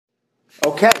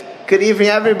Okay, good evening,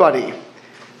 everybody.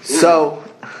 So,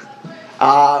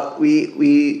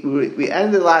 we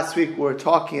ended last week. We were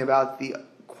talking about the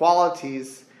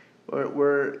qualities.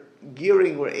 We're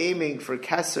aiming for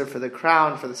Kesser, for the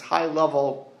crown, for this high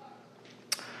level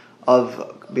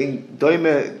of being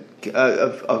doime,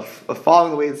 of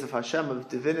following the ways of Hashem, of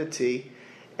divinity.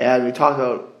 And we talked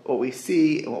about what we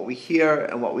see and what we hear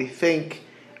and what we think,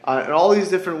 and all these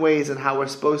different ways and how we're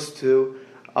supposed to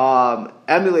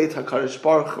emulate HaKadosh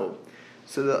Baruch Hu.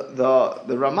 So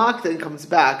the Ramak then comes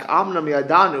back. Amnam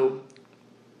Yadanu.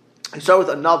 He started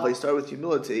with anava. He started with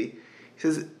humility. He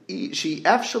says, "She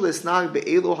efshalis nag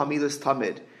be'elu hamidas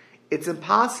tamid." It's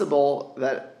impossible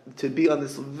to be on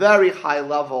this very high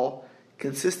level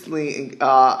consistently and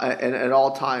at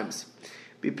all times.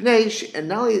 And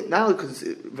not only because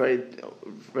it's very,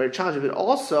 very challenging, but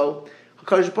also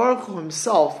HaKadosh Baruch Hu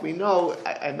himself. We know.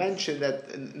 I mentioned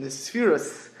that in the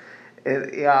spheres,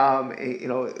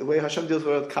 the way Hashem deals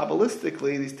with it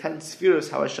kabbalistically, these 10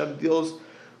 spheres, how Hashem deals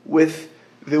with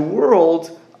the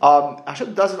world.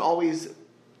 Hashem doesn't always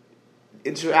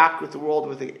interact with the world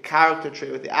with the character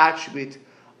trait, with the attribute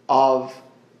of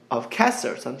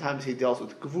Keser. Sometimes he deals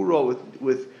with Gevura,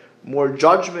 with more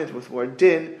judgment, with more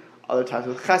din. Other times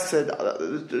with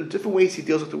Chesed. Different ways he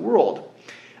deals with the world.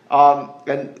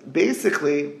 And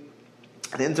basically,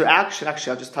 the interaction.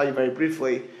 Actually, I'll just tell you very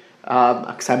briefly.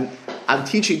 Because I'm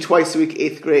teaching twice a week,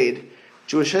 8th grade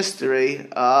Jewish history.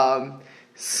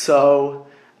 So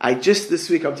this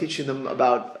week I'm teaching them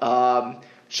about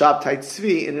Shabtai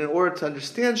Tzvi, and in order to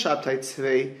understand Shabtai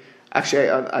Tzvi, actually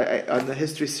on the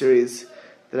history series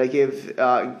that I gave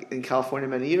in California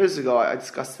many years ago, I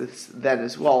discussed this then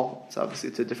as well. So obviously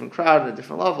it's a different crowd and a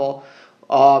different level.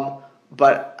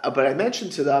 But I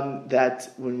mentioned to them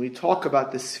that when we talk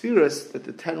about the spheres, that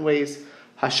the 10 ways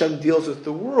Hashem deals with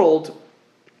the world,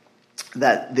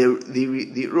 that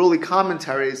the early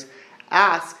commentaries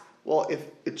ask, well, if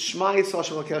it's Shema Yisrael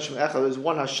Hashem Elokeinu Hashem Echad, there's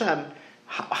one Hashem,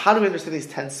 how do we understand these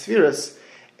 10 spheres?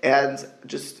 And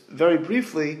just very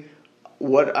briefly,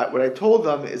 what I told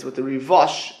them is what the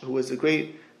Rivash, who was a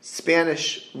great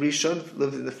Spanish Rishon,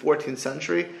 lived in the 14th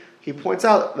century, he points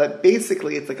out that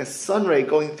basically it's like a sun ray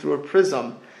going through a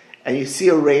prism, and you see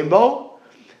a rainbow.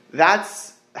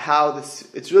 That's how this.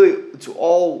 It's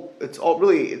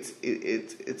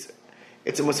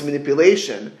almost a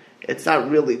manipulation. It's not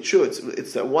really true.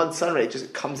 It's that one sun ray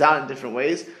just comes out in different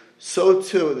ways. So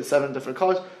too, the 7 different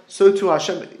colors. So too,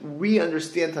 Hashem. We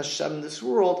understand Hashem in this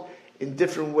world in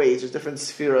different ways. There's different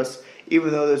spheres, even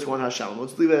though there's one Hashem.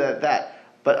 Let's leave it at that.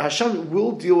 But Hashem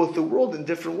will deal with the world in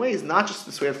different ways, not just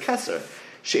this way of Keser.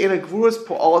 She'ena gvuras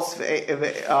po'alos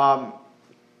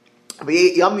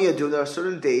there are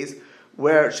certain days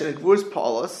where she'ena gvuras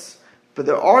po'alos, but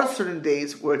there are certain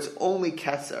days where it's only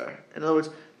Keser. In other words,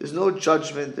 there's no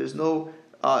judgment, there's no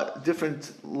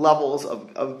different levels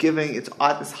of giving. It's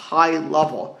at this high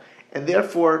level. And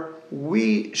therefore,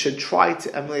 we should try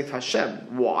to emulate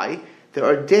Hashem. Why? There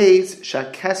are days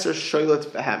she'keser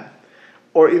shoylet behem,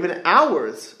 or even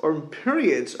hours, or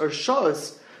periods, or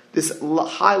shos, this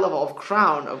high level of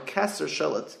crown of Keser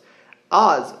Shelet.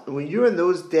 As when you're in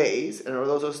those days, and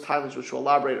those times which we'll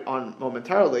elaborate on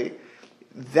momentarily,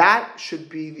 that should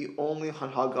be the only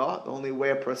hanhaga, the only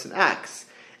way a person acts.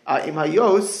 Im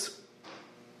hayos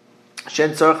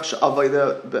shen tzarich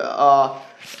avoda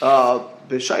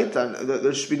b'shaitan.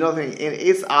 There should be nothing in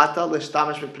es ata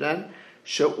l'shtamish b'pnen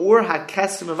she'ur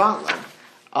hakesim evantlan.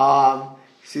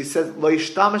 So he says, "Lo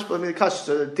yishtamish b'lamid."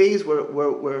 So the days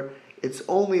where it's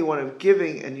only one of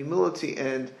giving and humility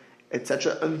and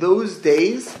etc. On those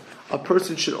days, a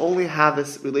person should only have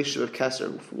this relationship of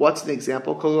Keser. What's an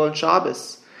example? On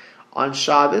Shabbos. On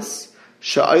Shabbos,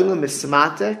 sha'ayla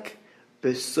mismatek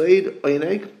b'soid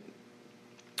oineg,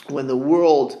 when the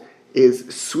world is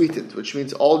sweetened, which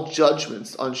means all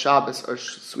judgments on Shabbos are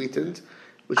sweetened,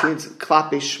 which means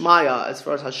klape shmaya, as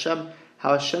far as Hashem.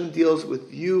 How Hashem deals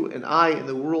with you and I in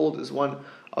the world is one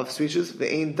of speeches. The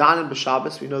Ein Danim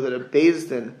b'Shabbos. We know that a Beis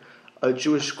Din, a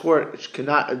Jewish court,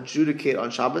 cannot adjudicate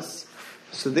on Shabbos.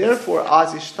 So therefore,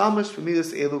 az yishtamish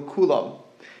b'midas elu kulam.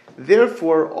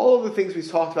 Therefore, all of the things we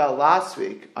talked about last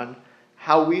week on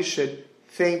how we should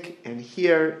think and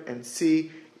hear and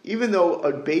see, even though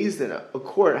a Beis Din, a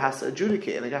court, has to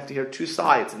adjudicate, and they have to hear two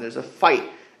sides, and there's a fight,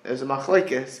 there's a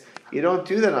machlekes, you don't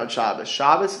do that on Shabbos.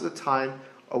 Shabbos is a time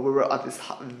where we're at this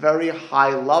very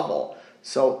high level.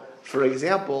 So, for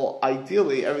example,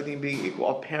 ideally, everything being equal,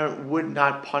 a parent would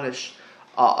not punish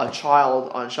a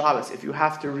child on Shabbos. If you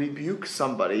have to rebuke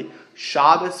somebody,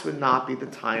 Shabbos would not be the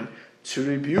time to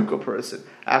rebuke a person.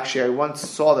 Actually, I once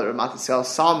saw that Ramat Yisrael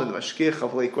Salman, the Mashgiach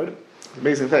of Lakewood,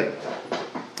 amazing thing.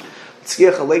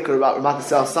 Tzkiach HaLeker about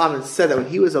Ramat Salman said that when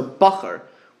he was a bacher,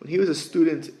 when he was a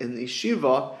student in the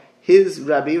yeshiva, his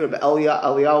Rabbi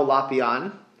Eliyahu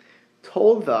Lapian,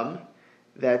 told them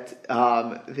that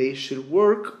they should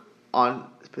work on,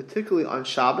 particularly on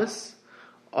Shabbos,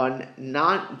 on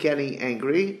not getting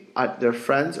angry at their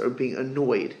friends or being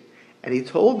annoyed. And he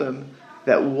told them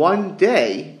that one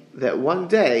day they're going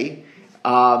to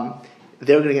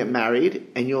get married,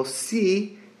 and you'll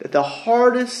see that the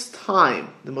hardest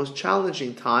time, the most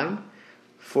challenging time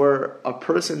for a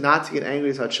person not to get angry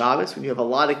is on Shabbos, when you have a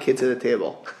lot of kids at the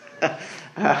table.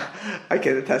 I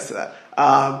can attest to that.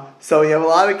 So you have a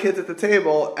lot of kids at the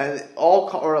table, and you have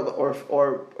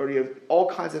all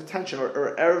kinds of tension,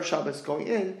 or Erev Shabbos going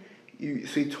in.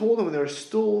 So he told them when they're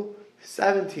still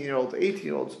 17-year-olds,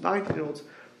 18-year-olds, 19-year-olds,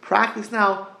 practice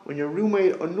now when your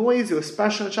roommate annoys you,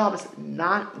 especially on Shabbos,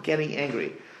 not getting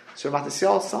angry. So Ramat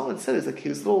Salman said is like he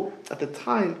was at the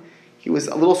time he was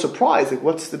a little surprised, like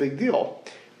what's the big deal?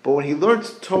 But when he learned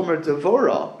Tomer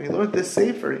Devora, when he learned this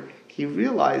sefer, he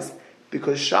realized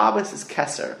because Shabbos is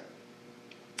Keser,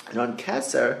 and on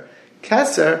Keser,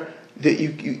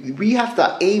 that we have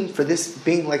to aim for this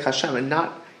being like Hashem and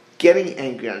not getting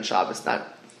angry on Shabbos,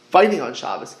 not fighting on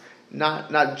Shabbos,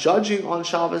 not judging on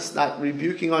Shabbos, not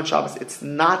rebuking on Shabbos. It's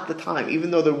not the time,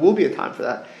 even though there will be a time for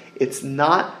that. It's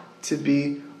not to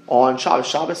be on Shabbos.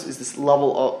 Shabbos is this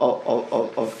level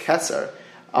of Keser.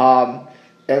 And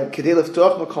Kedei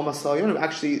Leftoch Makom Asal Yonim,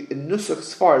 actually in Nusach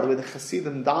Sfar, the way the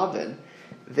Hasidim daven,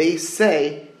 they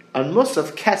say on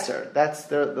Musaf Keser. That's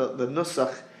the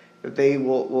Nusach that they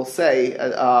will say.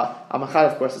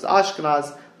 Amachad, of course, is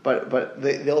Ashkenaz, but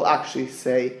they'll actually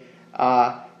say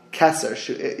Keser.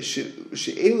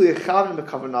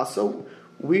 So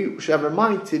we should have in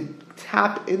mind to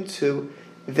tap into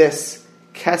this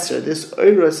Keser, this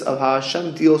Oros of how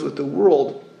Hashem deals with the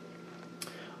world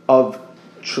of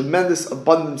tremendous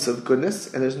abundance of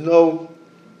goodness, and there's no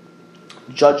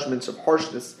judgments of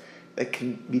harshness that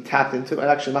can be tapped into. And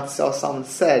actually, Matisyahu Salman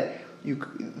said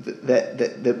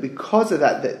that because of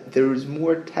that there is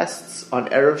more tests on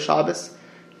Erev Shabbos.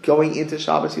 Going into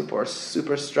Shabbos, people are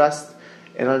super stressed,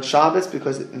 and on Shabbos,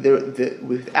 because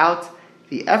without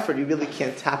the effort, you really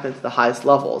can't tap into the highest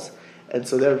levels. And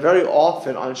so they're very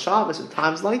often on Shabbos, at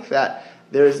times like that,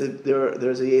 there's a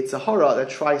Yetzer Hara that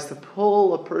tries to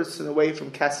pull a person away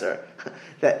from Keser.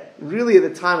 That really at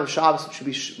the time of Shabbos it should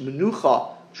be menucha,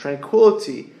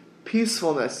 tranquility,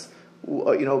 peacefulness,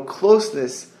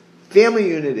 closeness, family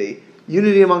unity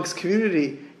amongst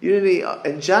community, unity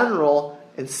in general,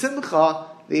 and simcha.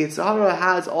 The Yetzer Hara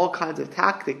has all kinds of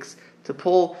tactics to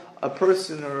pull a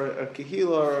person or a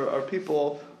kehila or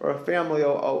people or a family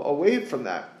away from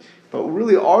that. But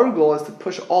really our goal is to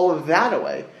push all of that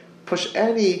away, push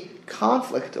any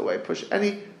conflict away, push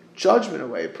any judgment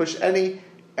away, push any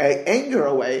anger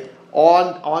away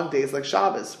on days like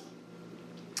Shabbos.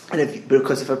 And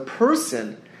because if a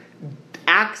person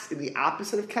acts in the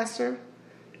opposite of Keser,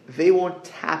 they won't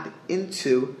tap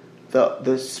into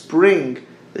the spring,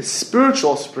 the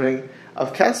spiritual spring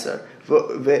of Keser.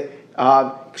 And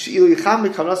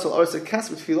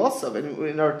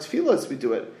in our tefillos we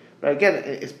do it. But again,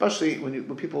 especially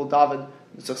when people daven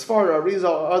Sfar or Arizal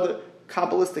or other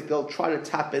Kabbalistic, they'll try to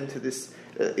tap into this,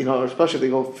 especially if they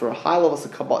go for high levels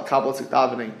of Kabbalistic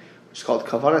davening, which is called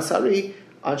Kavanah Sari.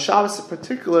 On Shabbos in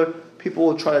particular, people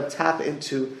will try to tap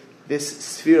into this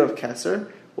sphere of Keser.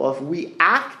 Well, if we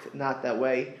act not that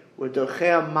way, we're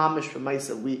Dorchea Mamish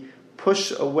B'Maisa. We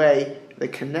push away the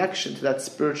connection to that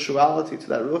spirituality, to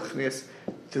that ruchnius,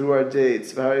 through our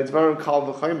deeds.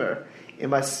 In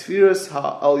my spheres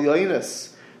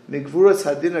ha'alyoinus, migvuras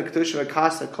hadina kedushim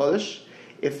akasa kodesh,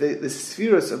 if the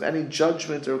spheres of any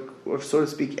judgment or so to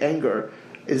speak anger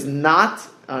is not,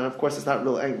 and of course it's not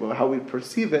real anger, but how we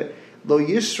perceive it, lo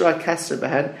yishra keser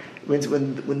behen, means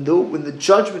when the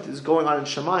judgment is going on in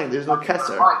Shemayim, there's no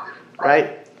keser,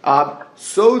 right?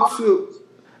 So too,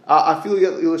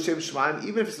 afilu l'shem Shemayim,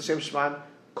 even if it's l'shem Shemayim,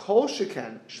 kol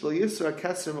sheken shlo yisra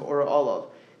keser or olav.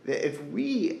 That if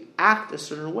we act a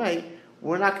certain way,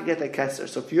 we're not going to get that keser.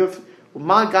 So if you have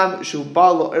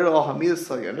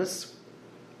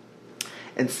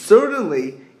and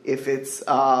certainly if it's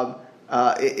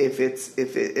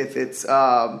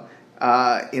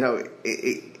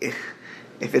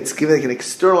giving like an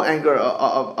external anger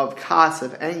of kas,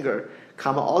 of anger,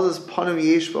 kama others panam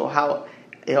yeshbo, how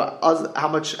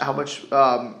much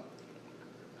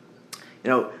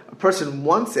a person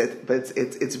wants it, but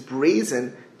it's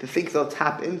brazen to think they'll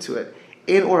tap into it.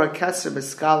 In or keser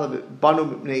miskala banu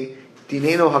mipnei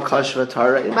dineno hakadosh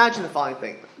v'tara. Imagine the following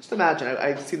thing. Just imagine.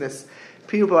 I've seen this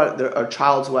people are a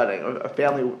child's wedding or a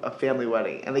family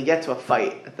wedding, and they get to a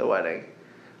fight at the wedding.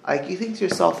 Like, you think to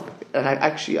yourself, and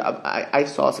I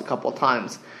saw this a couple of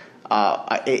times.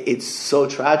 It's so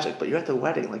tragic, but you're at the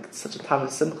wedding, like it's such a time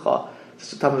of simcha,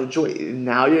 such a time of joy.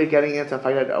 Now you're getting into a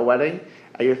fight at a wedding,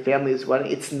 at your family's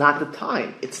wedding. It's not the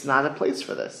time. It's not a place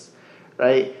for this,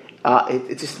 right?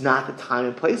 It's just not the time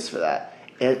and place for that.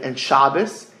 And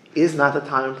Shabbos is not the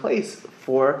time and place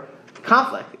for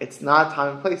conflict. It's not a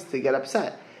time and place to get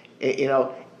upset.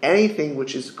 Anything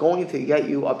which is going to get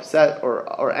you upset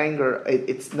or anger,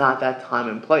 it's not that time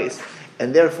and place.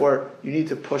 And therefore, you need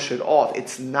to push it off.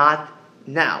 It's not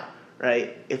now,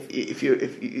 right?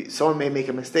 If someone may make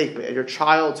a mistake, but at your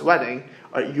child's wedding,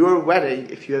 or your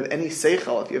wedding, if you have any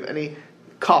seichel, if you have any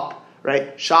cup,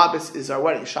 right? Shabbos is our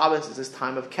wedding. Shabbos is this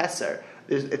time of Keser.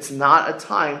 It's not a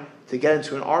time to get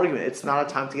into an argument. It's not a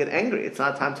time to get angry. It's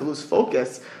not a time to lose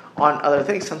focus on other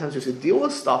things. Sometimes you have to deal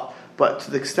with stuff, but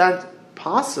to the extent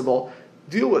possible,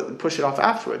 deal with and push it off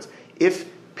afterwards. If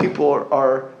people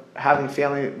are having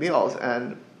family meals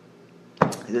and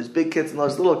there's big kids and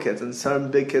there's little kids, and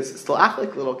some big kids still act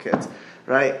like little kids,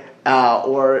 right?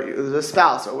 Or there's a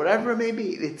spouse or whatever it may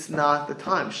be, it's not the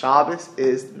time. Shabbos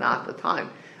is not the time.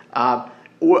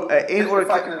 If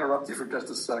I can interrupt you for just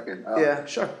a second. Yeah,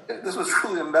 sure. This was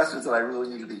really a message that I really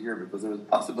needed to hear because there was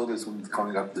possibilities of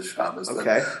coming up to Shabbos.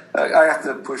 Okay. I have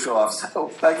to push off. So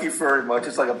thank you very much.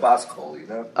 It's like a bas kol,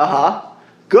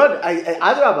 Good.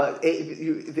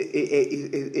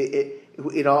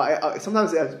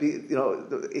 Sometimes it has to be,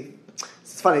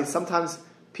 it's funny. Sometimes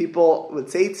people would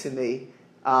say to me,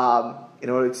 in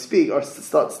order to speak, or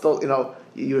still,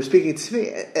 you were speaking to me,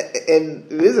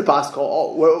 and it is a bas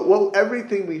kol. Well,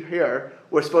 everything we hear,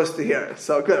 we're supposed to hear.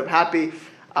 So good. I'm happy.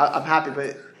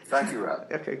 But thank you, Rab.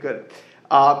 Okay, good.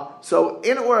 So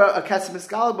in or a kesem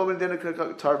iskal, but when then a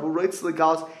tarvu writes the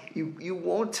legals, you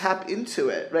won't tap into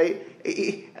it, right?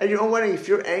 At your own wedding, if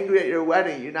you're angry at your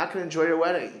wedding, you're not going to enjoy your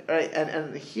wedding, right?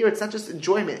 And here, it's not just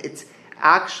enjoyment; it's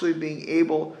actually being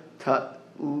able to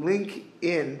link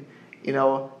in.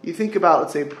 You think about,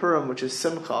 let's say, Purim, which is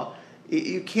Simcha.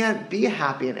 You can't be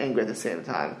happy and angry at the same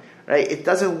time, right? It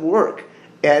doesn't work.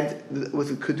 And with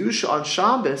the Kedusha on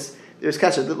Shabbos, there's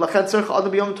Kesser. L'chen tzarich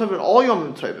adam b'yom tovim, all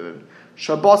Yom Tovim.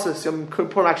 Shabbos, Yom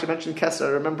Purim actually mentioned Kesser.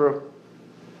 I remember,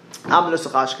 I'm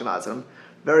Nusach Ashkenaz, and I'm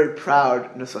very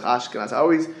proud Nusach Ashkenaz.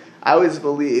 I always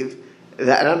believe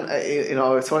that,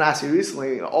 and someone asked me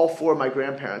recently, all four of my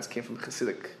grandparents came from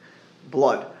Hasidic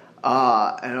blood. Do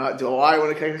I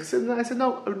want to connect to Chassidus? I said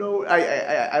no.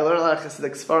 I learned a lot of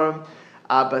Hasidic Sfarim,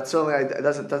 but certainly it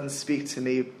doesn't speak to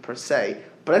me per se.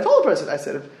 But I told the person, I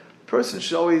said, a person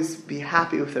should always be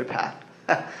happy with their path.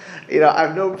 I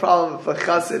have no problem if a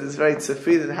Chassid is very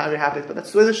tzufid and happy, but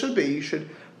that's the way it should be.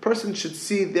 Person should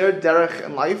see their derech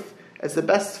in life as the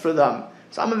best for them.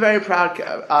 So I'm a very proud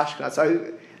Ashkenaz.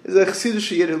 There's a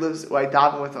Chassidish Yid who I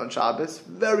daven with on Shabbos.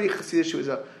 Very Chassidish. He was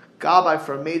a gabbai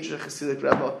for a major Chassidic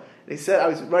rebbe. And he said, I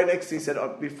was right next to him, he said,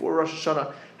 before Rosh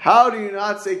Hashanah, how do you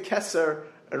not say Keser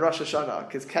in Rosh Hashanah?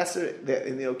 Because Keser,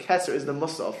 Keser is the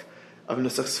Musaf of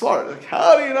Nusach Sfar. Like,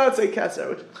 how do you not say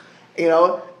Keser?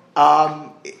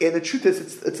 And the truth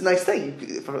is, it's a nice thing.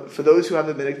 For those who have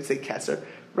the minute to say Keser,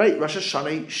 right? Rosh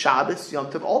Hashanah, Shabbos, Yom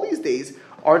Tov, all these days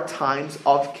are times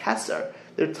of Keser.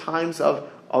 They're times of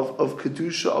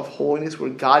Kedusha, of holiness, where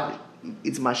God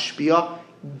is mashpia,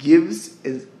 gives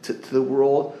to the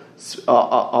world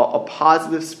a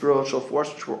positive spiritual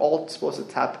force, which we're all supposed to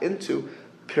tap into,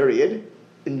 period,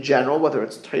 in general, whether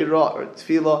it's Torah or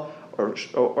Tefillah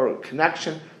or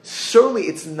connection. Certainly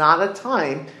it's not a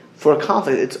time for a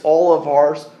conflict. It's all of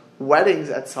our weddings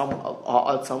at some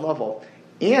level.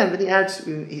 And then he adds,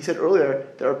 he said earlier,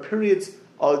 there are periods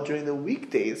during the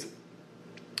weekdays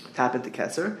tap into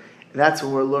Keser, and that's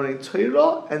when we're learning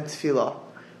Torah and Tefillah.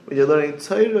 When you're learning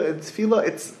Torah and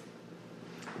Tefillah,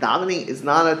 davening is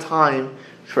not a time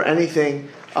for anything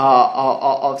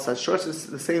of such sort. It's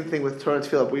the same thing with Torah and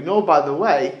Tefillah. We know, by the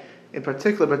way, in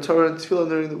particular, but Torah and Tefillah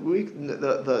during the week,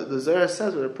 the Zohar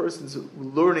says when a person's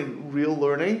learning and real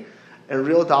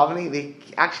davening,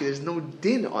 there's no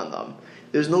din on them.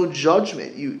 There's no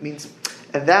judgment. Means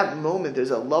at that moment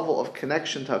there's a level of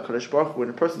connection to HaKadosh Baruch Hu when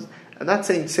a person's, I'm not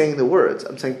saying the words,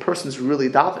 I'm saying person's really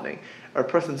davening, or a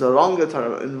person's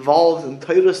involved in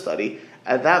Torah study.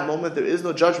 At that moment, there is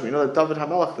no judgment. That David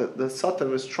HaMelech, the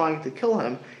Satan, was trying to kill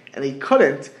him, and he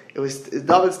couldn't. It was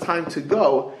David's time to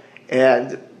go,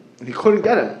 and he couldn't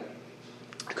get him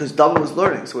because David was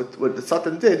learning. So what the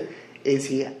Satan did is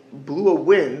he blew a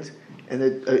wind, and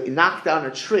he knocked down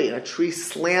a tree, and a tree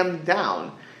slammed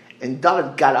down, and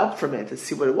David got up from it to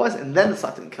see what it was, and then the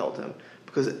Satan killed him.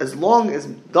 because as long as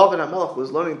David HaMelech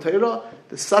was learning Torah,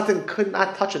 the Satan could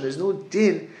not touch him. There's no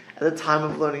din at the time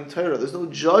of learning Torah. There's no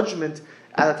judgment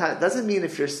at the time. It doesn't mean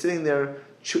if you're sitting there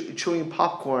chewing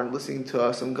popcorn, listening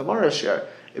to some Gemara share.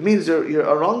 It means you're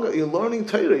learning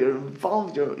Torah. You're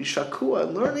involved. You're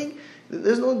shakua learning.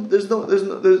 There's no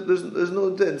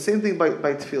din. Same thing by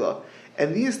tefillah.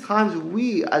 And these times,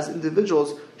 we as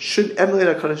individuals should emulate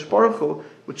HaKadosh Baruch Hu,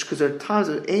 because there are times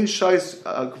of ein shais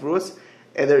gvurus,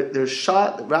 and they're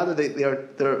shot. Rather, they are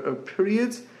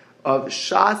periods of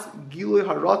shas gilui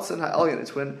haratzon ha'elyon.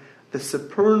 It's when the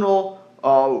supernal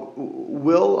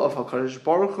will of HaKadosh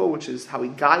Baruch Hu, which is how He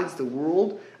guides the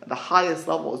world at the highest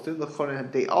level, is doing the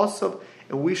Choron Hadei Asav,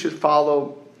 and we should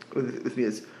follow with me.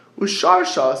 With Shar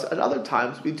Shas, at other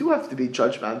times, we do have to be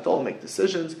judgmental and make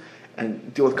decisions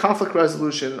and deal with conflict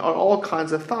resolution on all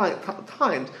kinds of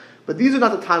times. But these are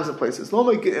not the times and places.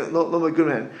 Right?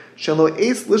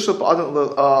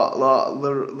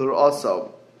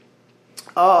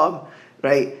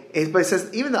 But it says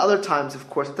even the other times, of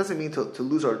course, it doesn't mean to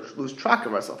lose track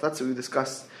of ourselves. That's what we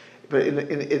discussed. But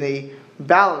in a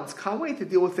balanced, calm way to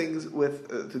deal with things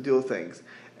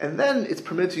and then it's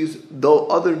permitted to use the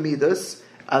other midas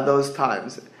at those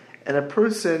times. And a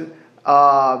person,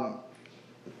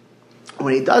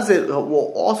 when he does it,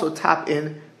 will also tap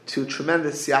in to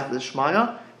tremendous siyata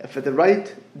d'shmaya. If at the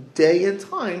right day and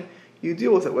time you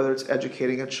deal with it, whether it's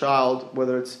educating a child,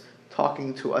 whether it's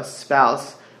talking to a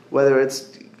spouse, whether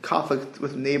it's conflict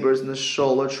with neighbors in the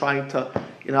shul, or trying to,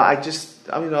 just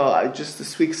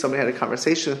this week somebody had a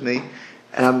conversation with me,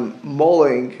 and I'm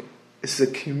mulling. This is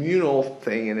a communal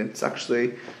thing, and it's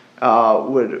actually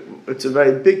it's a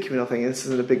very big communal thing. And this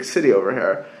isn't a big city over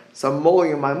here, so I'm mulling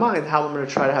in my mind how I'm going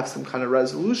to try to have some kind of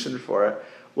resolution for it.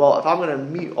 Well, if I'm going to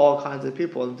meet all kinds of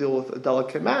people and deal with a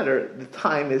delicate matter, the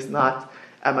time is not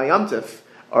at my Yom Tif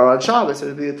or on Shabbos.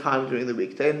 It'll be a time during the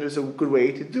weekday, and there's a good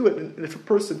way to do it. And if a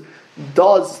person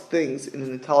does things in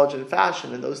an intelligent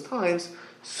fashion in those times,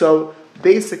 so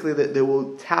basically that they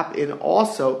will tap in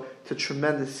also to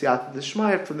tremendous siyata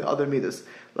d'shmaya from the other midas.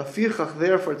 Lafichach,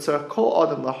 therefore, tzarich kol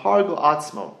adam lahargo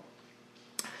atzmo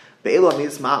be'ela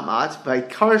midas ma'amat by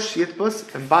kar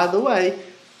shitbus. And by the way,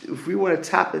 if we want to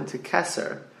tap into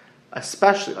Keser,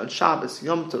 especially on Shabbos,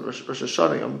 Yom Tov, Rosh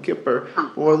Hashanah, Yom Kippur,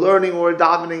 when we're learning or we're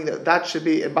davening, that should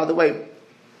be. And by the way,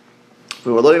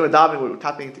 when we're learning or davening, we're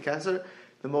tapping into Keser.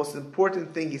 The most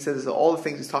important thing he says is all the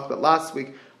things we talked about last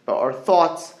week about our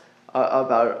thoughts,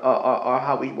 about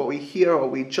what we hear or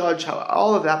we judge,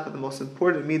 all of that. But the most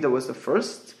important midah was the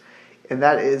first, and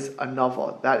that is a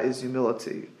nava. That is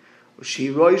humility. It's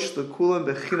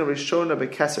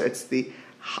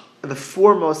the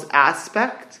foremost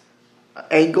aspect,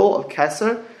 angle of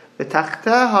Keser,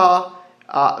 v'tachteha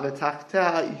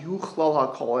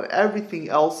yuchlal hakol, and everything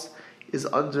else is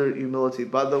under humility.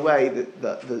 By the way,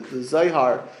 the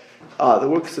Zohar, the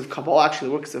works of Kabbalah, actually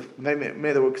the works of many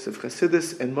of the works of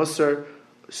Chassidus and Musar,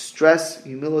 stress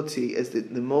humility as the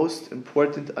most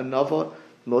important anava,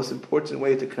 the most important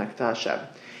way to connect to Hashem.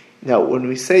 Now, when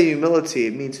we say humility,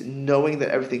 it means knowing that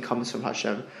everything comes from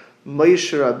Hashem.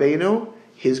 Moshe Rabbeinu,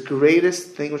 his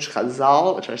greatest thing, which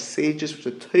Chazal, which our sages, which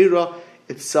the Torah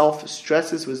itself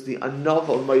stresses, was the anava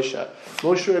of Moshe.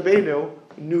 Moshe Rabbeinu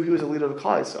knew he was a leader of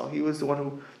Klal Yisrael. He was the one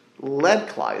who led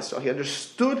Klal Yisrael. He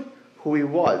understood who he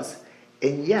was,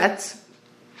 and yet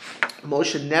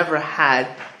Moshe never had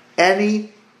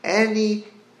any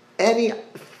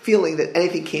feeling that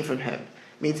anything came from him.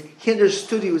 It means he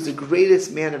understood he was the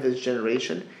greatest man of his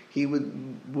generation. He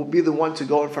would be the one to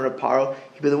go in front of Paro.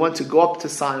 He'd be the one to go up to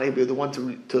Sinai. He'd be the one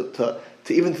to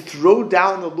even throw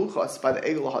down the luchos by the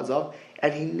Egel Hazav.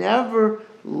 And he never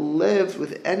lived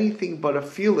with anything but a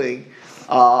feeling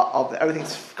of that everything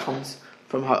comes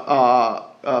from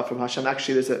Hashem.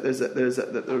 Actually, there's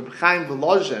the Reb Chaim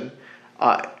Volozhin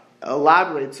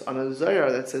elaborates on a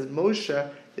Zohar that says Moshe,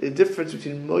 the difference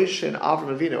between Moshe and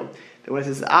Avram Avinu. That when it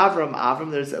says Avram,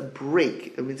 there's a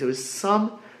break. It means there was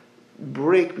some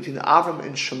break between the Avram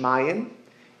and Shemayim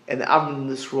and the Avram in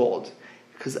this world.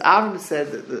 Because Avram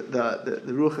said that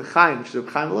the Ruach HaChaim, which is Reb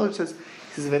Chaim Volozhin, says,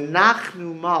 he says,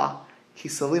 "V'nachnu ma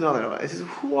kisalin alenu." He says,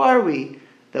 "Who are we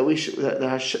that we should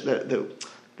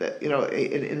that in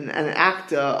an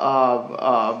act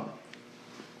of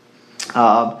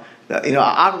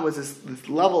Avram was this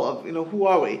level of who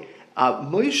are we?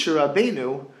 Moshe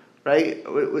Rabbeinu, right? It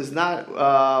was not.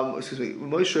 Moshe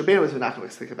Rabbeinu was v'nachnu.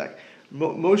 Let's take it back.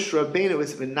 Moshe Rabbeinu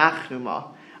was v'nachnu ma.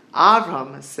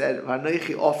 Avram said,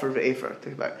 "V'anoichi offer ve'efer."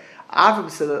 Take it back. Avram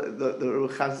said, the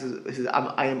Ruach HaKodesh says,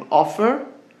 I am offer,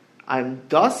 I am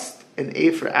dust, and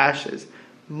efer ashes.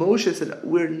 Moshe said,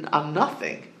 I'm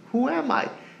nothing. Who am I?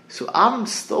 So Avram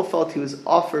still felt he was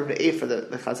offered for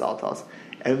the Chazal tells us.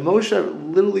 And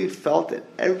Moshe literally felt that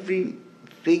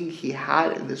everything he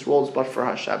had in this world was but for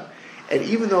Hashem. And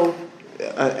even though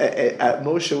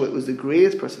Moshe was the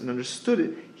greatest person and understood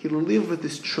it, he lived with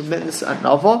this tremendous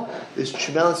anava, this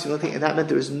tremendous humility, and that meant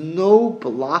there was no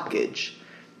blockage.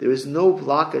 There was no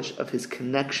blockage of his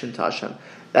connection to Hashem.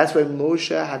 That's why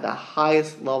Moshe had the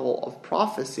highest level of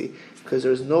prophecy, because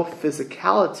there was no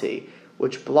physicality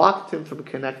which blocked him from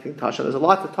connecting to Hashem. There's a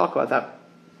lot to talk about that.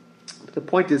 But the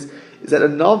point is that a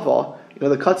Nava,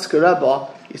 the Kotzker Rebbe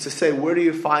used to say, where do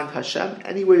you find Hashem?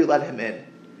 Anywhere you let him in.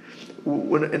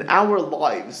 When in our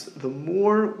lives, the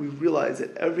more we realize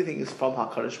that everything is from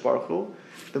HaKadosh Baruch Hu,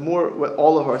 the more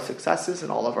all of our successes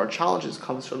and all of our challenges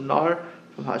comes from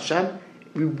Hashem,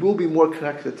 we will be more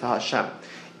connected to Hashem.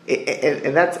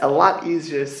 And that's a lot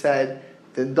easier said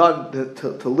than done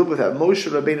to live with that. Moshe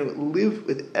Rabbeinu lived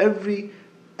with every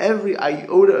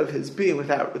iota of his being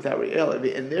without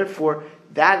reality, and therefore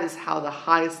that is how the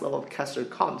highest level of Kesser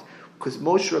comes, because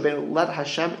Moshe Rabbeinu let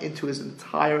Hashem into his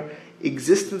entire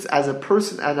existence as a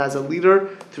person and as a leader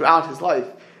throughout his life.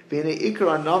 A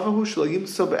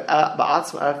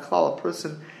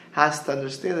person has to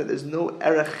understand that there's no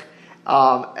erech,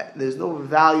 there's no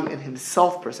value in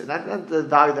himself per se. Not the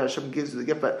value that Hashem gives you the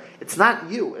gift, but it's not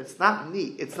you, it's not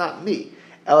me. A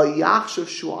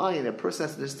person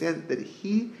has to understand that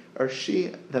he or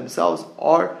she themselves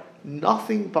are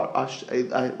nothing but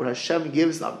what Hashem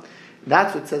gives them. And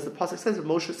that's what it says. The pasuk says,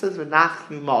 Moshe says,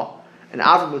 "V'nach and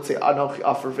Avram would say, "Anochi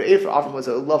offer ve'efer." Avram was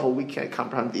a level we can't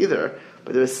comprehend either.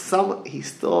 But there is he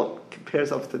still compares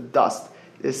himself to dust.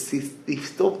 He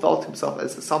still felt himself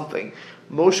as something.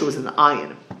 Moshe was an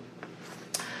ayin.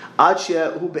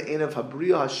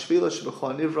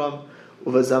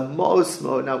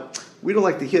 Now, we don't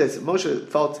like to hear this. Moshe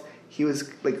felt he was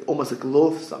almost like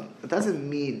loathsome. It doesn't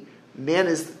mean man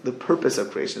is the purpose of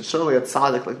creation. Certainly a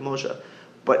tzaddik like Moshe.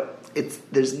 But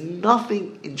there's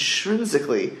nothing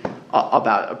intrinsically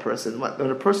about a person. When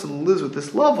a person lives with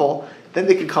this level, then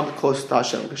they can come close to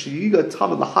Hashem. Because you got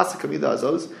Talmud lahasik amida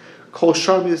azos, kol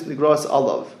shar midas nigras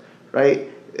alav, right?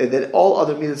 And then all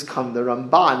other midas come. The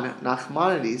Ramban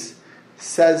Nachmanides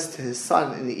says to his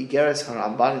son in the Igeres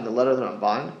HaRamban, in the letter of the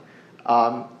Ramban,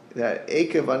 that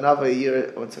Ekev Anava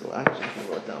Yir. One second, actually, I can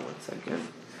write it down 1 second.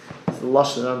 It's the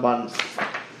Lashon Ramban.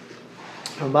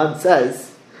 Ramban says,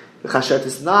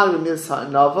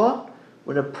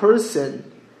 when a person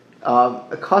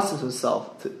accustoms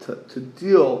himself to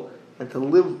deal and to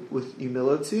live with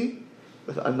humility,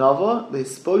 with anava,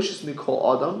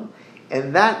 adam,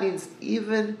 and that means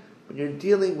even when you're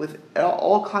dealing with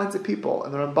all kinds of people,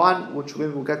 and the Ramban, which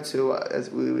maybe we'll get to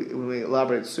when we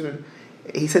elaborate soon,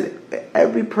 he said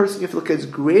every person you have to look at is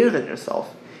greater than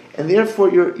yourself, and therefore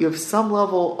you have some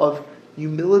level of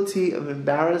humility, of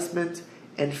embarrassment,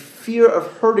 and fear of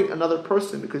hurting another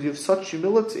person because you have such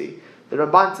humility. The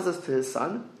Ramban says this to his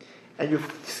son, and you're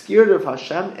scared of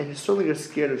Hashem, and you're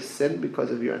scared of sin because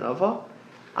of your anava.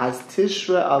 As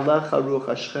tishra alecha ruach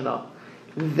hashchina,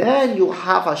 then you'll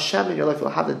have Hashem in your life. You'll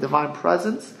have the divine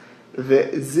presence, the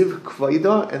ziv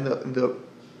kvaida, and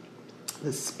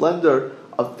the splendor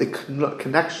of the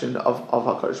connection of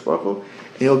HaKadosh Baruch Hu,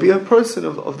 and you'll be a person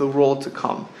of the world to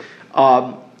come.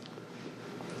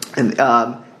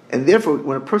 And therefore,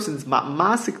 when a person's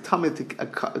masik tamid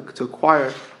to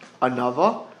acquire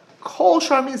anava, kol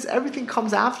shar means everything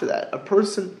comes after that. A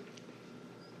person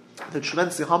that's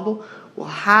tremendously humble will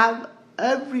have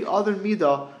every other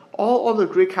midah, all other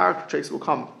great character traits will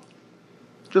come.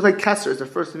 Just like Kesser is the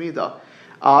first midah.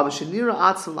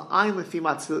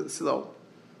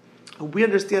 We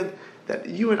understand that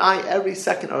you and I every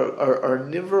second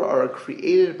are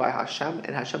created by Hashem,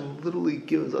 and Hashem literally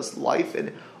gives us life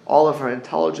and all of our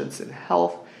intelligence and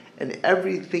health, and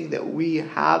everything that we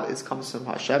have comes from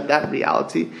Hashem. That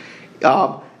reality.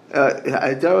 Also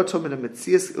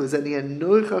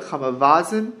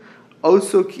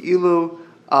ki'ilu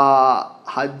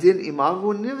hadin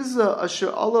imavu nivza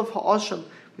asher olav ha'asham,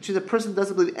 which is a person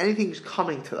doesn't believe anything is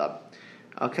coming to them.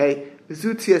 Okay, and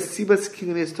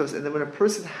then when a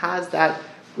person has that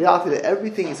reality that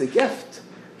everything is a gift,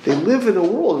 they live in a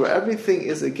world where everything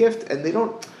is a gift, and we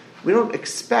don't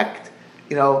expect,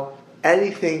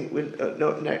 anything.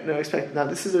 No expect. Now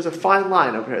there's a fine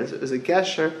line over here. There's a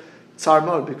gesher tsar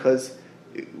mode, because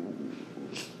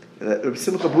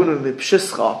Simcha Bunim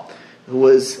Pshischa, who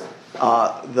was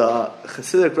the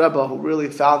Hasidic Rebbe who really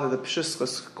founded the Pshischa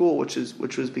school,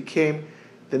 which became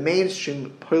the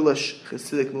mainstream Polish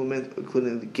Hasidic movement,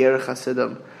 including the Ger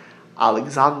Hasidim,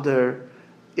 Alexander,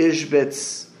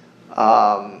 Ishbitz,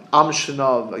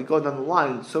 Amshinov. I go down the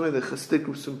line. So many of the Hasidic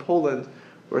groups in Poland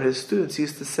where his students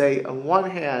used to say, on one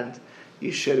hand,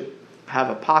 you should have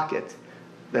a pocket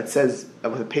that says,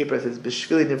 with a paper that says,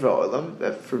 B'shvili nivra olam,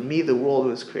 that for me the world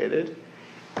was created.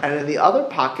 And in the other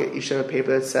pocket, you should have a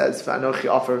paper that says, V'anochi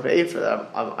offer v'efer, that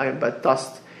I am but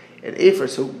dust and afer.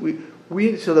 So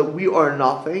so that we are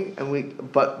nothing,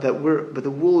 but the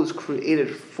world is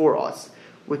created for us,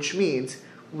 which means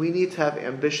we need to have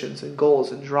ambitions and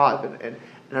goals and drive and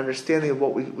understanding of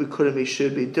what we could and we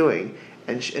should be doing,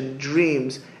 and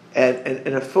dreams and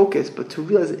a focus, but to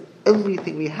realize that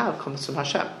everything we have comes from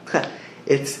Hashem.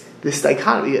 It's this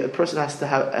dichotomy. A person has to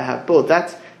have both.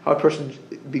 That's how a person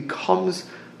becomes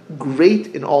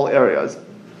great in all areas.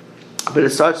 But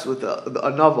it starts with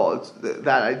a novel. It's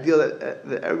that idea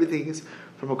that everything is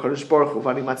from a Kodesh Baruch Hu,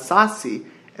 Vani Matsasi,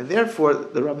 and therefore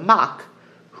the Ramak,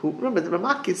 who, remember, the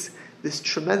Ramak is this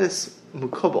tremendous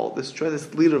mukabal, this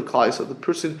tremendous leader of Klal Yisrael, the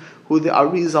person who the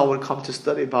Arizal would come to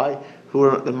study by, who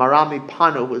were the Marami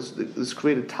Pano, was this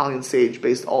great Italian sage,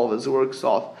 based all of his works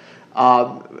off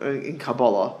in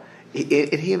Kabbalah.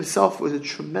 And he himself was a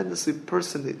tremendously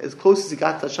person. As close as he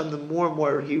got to Hashem, the more and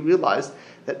more he realized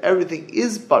that everything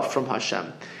is but from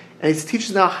Hashem. And he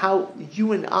teaches now how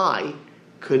you and I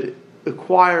could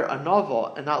acquire a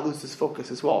novel and not lose this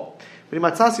focus as well. But in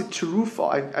Matzasi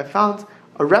Terufa, I found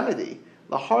a remedy.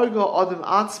 How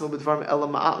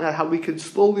we can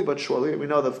slowly but surely, we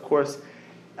know that, of course,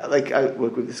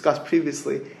 what we discussed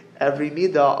previously, every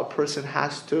midah a person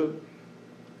has to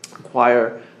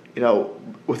acquire,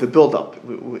 with a build-up.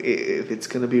 If it's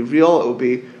going to be real, it will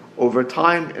be over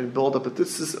time and build up. But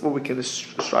this is what we can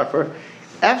strive for.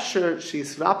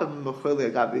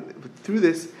 Through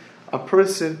this, a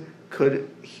person could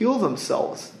heal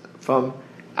themselves from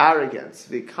arrogance,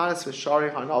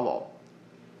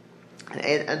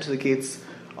 and enter the gates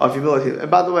of humility. And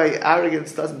by the way,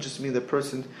 arrogance doesn't just mean the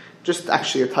person. Just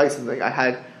actually a Tyson thing. I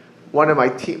had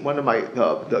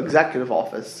the executive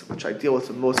office, which I deal with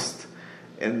the most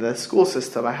in the school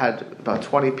system. I had about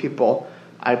 20 people.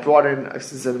 I brought in,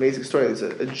 this is an amazing story, there's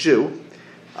a Jew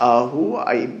who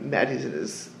I met. He's a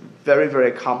very, very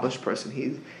accomplished person.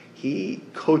 He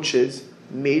coaches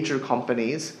major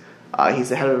companies. He's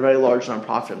the head of a very large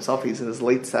nonprofit himself. He's in his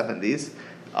late 70s.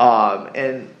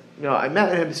 And I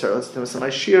met him, he started listening to some of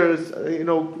my shears,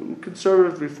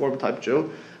 conservative, reform type Jew.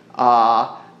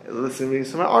 Listening to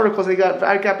some of my articles, and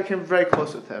I became very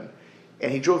close with him.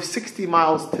 And he drove 60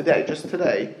 miles today, just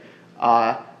today.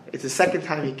 It's the second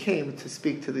time he came to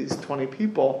speak to these 20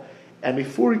 people. And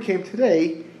before he came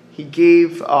today, he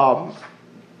gave us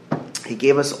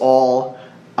all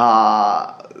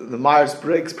the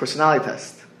Myers-Briggs personality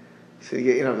test. So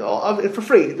for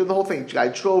free. He did the whole thing. The guy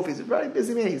drove. He's a very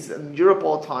busy man. He's in Europe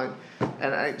all the time.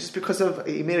 And just because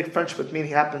he made a friendship with me, and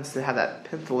he happens to have that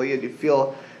pintali, and you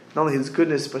feel not only his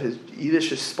goodness, but his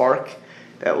Yiddish spark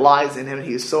that lies in him. And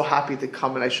he was so happy to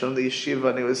come, and I showed him the yeshiva,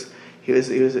 and he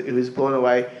was blown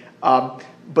away.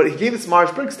 But he gave this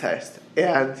Myers-Briggs test,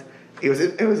 and it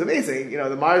was amazing.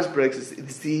 The Myers-Briggs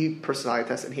is the personality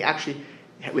test, and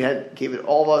gave it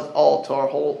all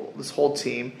to this whole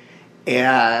team,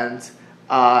 and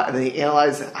then he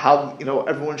analyzed how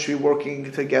everyone should be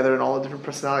working together and all the different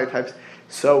personality types.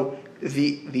 So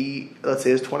the let's say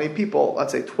there's 20 people,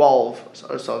 let's say 12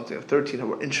 or something, 13 who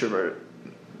were introvert.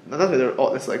 Now, they're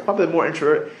all, it's like probably more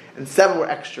introvert, and 7 were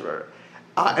extrovert.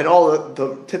 And all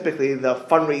typically the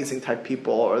fundraising type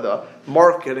people or the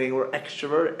marketing were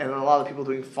extrovert, and a lot of people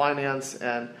doing finance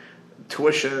and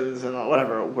tuitions and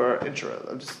whatever were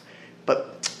introvert.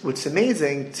 But what's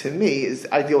amazing to me is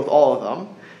I deal with all of them,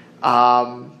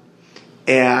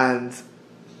 and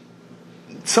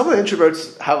some of the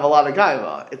introverts have a lot of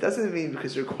gaiva. It doesn't mean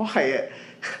because you're quiet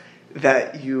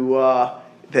that you are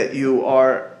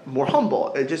more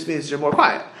humble. It just means you're more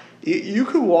quiet. You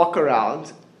could walk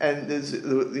around, and there's we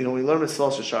learn with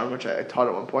Mesilas Yesharim, which I taught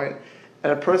at one point,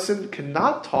 and a person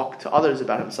cannot talk to others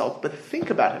about himself, but think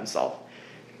about himself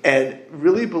and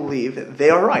really believe that they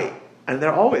are right and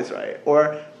they're always right,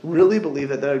 or really believe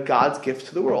that they're God's gift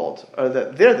to the world, or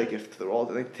that they're the gift to the world,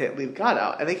 and they can't leave God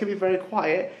out, and they can be very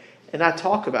quiet and not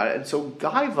talk about it. And so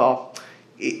gaiva,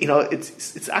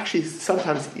 it's actually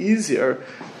sometimes easier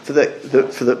for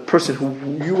the person who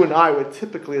you and I would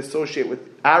typically associate with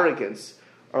arrogance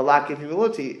or lack of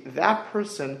humility. That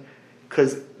person,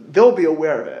 because they'll be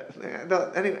aware of it.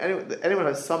 Anyone who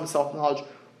has some self-knowledge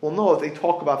will know if they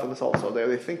talk about themselves all day,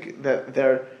 they think that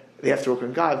they have to work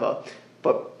on gaiva.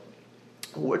 But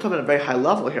we're talking at a very high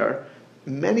level here.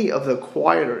 Many of the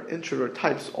quieter introvert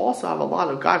types also have a lot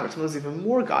of gaiva, sometimes even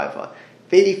more gaiva.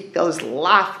 They'll just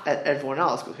laugh at everyone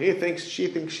else because she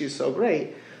thinks she's so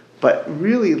great, but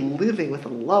really living with a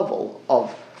level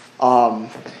of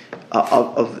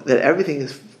of that everything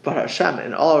is Bar Hashem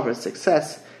and all of our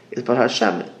success is Bar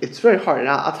Hashem, it's very hard. And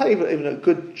I'll tell you even a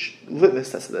good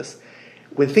litmus test of this.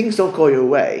 When things don't go your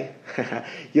way,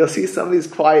 you'll see some of these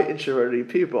quiet, introverted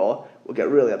people will get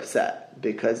really upset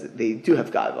because they do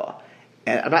have gaiva.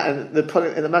 And I'm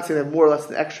not saying they're more or less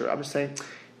than extra. I'm just saying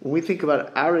when we think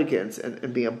about arrogance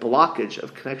and being a blockage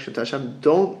of connection to Hashem,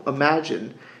 don't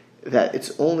imagine that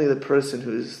it's only the person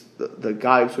who's the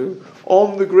guy who's saying,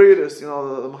 I'm the greatest, the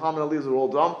Muhammad Ali's of the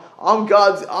world,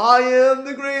 I am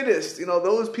the greatest,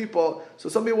 those people. So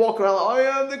some people walk around, I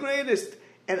am the greatest.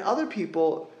 And other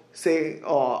people say,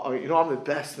 I'm the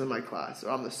best in my class,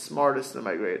 or I'm the smartest in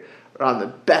my grade, or I'm the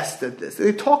best at this. And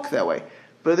they talk that way.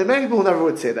 But there are many people who never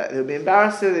would say that. They would be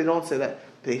embarrassed if they don't say that.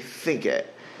 They think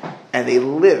it. And they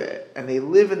live it. And they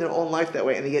live in their own life that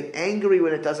way. And they get angry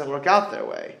when it doesn't work out their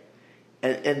way.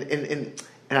 And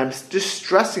I'm just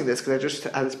stressing this because I just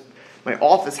had my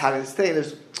office having this thing.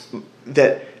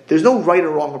 There's no right or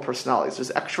wrong of personalities.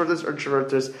 There's extrovert, there's introvert,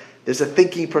 there's a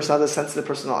thinking personality, there's a sensitive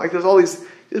personality. Like there's all these.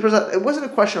 It wasn't a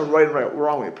question of right and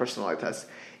wrong with your personality test.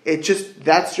 It just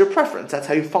that's your preference. That's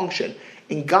how you function.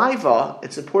 In Gaiva,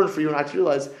 it's important for you and I to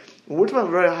realize when we're talking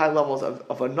about very high levels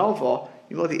of a nova,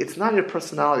 it's not your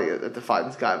personality that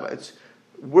defines Gaiva. It's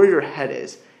where your head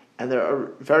is. And there are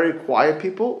very quiet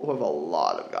people who have a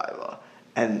lot of gaiva.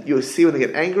 And you'll see when they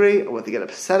get angry, or what they get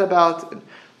upset about, and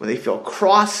when they feel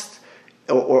crossed,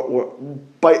 or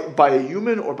by a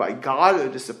human or by God, they're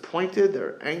disappointed,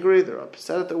 they're angry, they're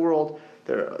upset at the world,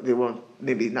 they won't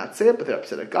maybe not say it, but they're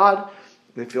upset at God,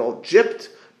 they feel gypped,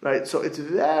 right? So it's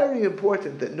very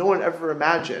important that no one ever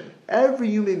imagine, every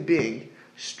human being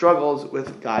struggles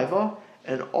with gaiva,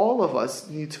 and all of us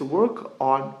need to work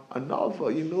on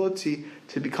anava, humility,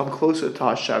 to become closer to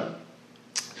Hashem.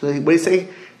 So what he's saying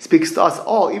speaks to us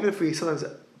all, even if we sometimes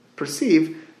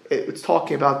perceive it's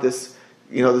talking about this,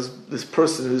 this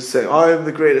person who's saying, I am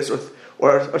the greatest,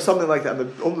 or something like that.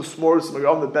 I'm the smartest,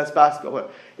 I'm the best basketball player.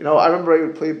 I remember I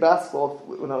would play basketball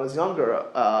when I was younger.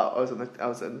 I was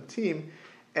on the team,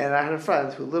 and I had a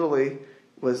friend who literally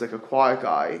was like a quiet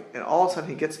guy, and all of a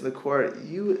sudden he gets in the court,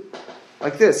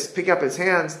 like this, pick up his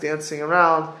hands, dancing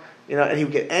around, and he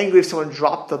would get angry if someone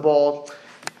dropped the ball.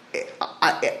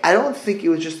 I don't think it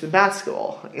was just in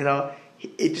basketball,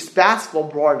 It just basketball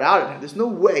brought it out in him. There's no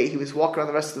way he was walking around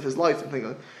the rest of his life and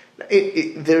thinking,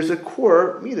 there's a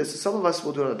core meter. So some of us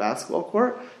will do it on a basketball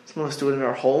court, some of us do it in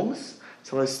our homes,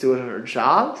 some of us do it in our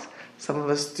jobs, some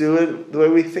of us do it the way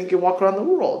we think and walk around the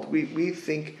world. We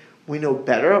think we know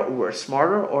better, or we're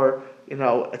smarter, or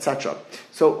etc.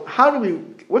 So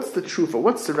what's the truth, or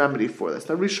what's the remedy for this?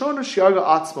 Now, Rishon Shiaga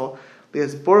Atzmo,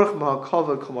 it's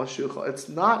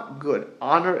not good.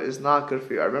 Honor is not good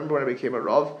for you. I remember when I became a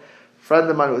Rav, a friend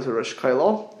of mine who was a Rosh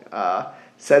Kollel,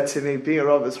 said to me, being a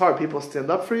Rav is hard. People stand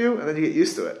up for you, and then you get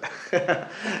used to it.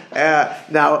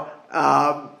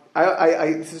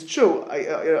 This is true.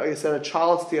 I said a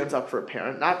child stands up for a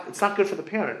parent. It's not good for the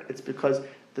parent. It's because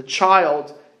the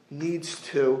child needs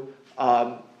to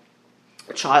stand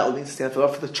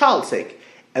up for the child's sake.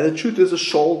 And the truth is, a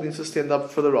shul needs to stand up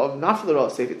for the Rav, not for the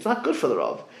Rav's sake. It's not good for the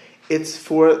Rav. It's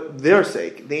for their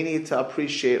sake. They need to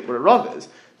appreciate what a Rav is.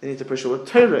 They need to appreciate what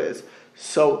Torah is.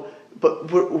 So,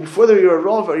 but whether you're a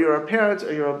Rav, or you're a parent,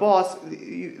 or you're a boss,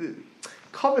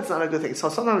 covet's not a good thing. So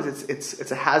sometimes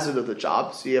it's a hazard of the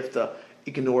job, so you have to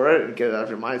ignore it and get it out of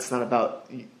your mind. It's not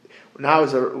about... When I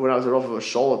was a Rav of a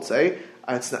shul, let's say,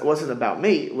 it wasn't about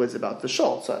me, it was about the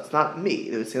shul. So it's not me.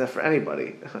 It would stand up for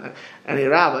anybody. Any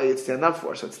rabbi you'd stand up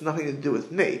for. So it's nothing to do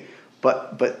with me.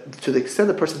 But to the extent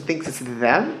the person thinks it's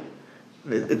them,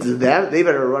 they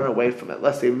better run away from it,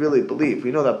 lest they really believe.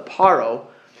 We know that Paro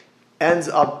ends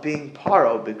up being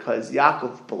Paro because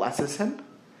Yaakov blesses him.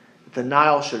 The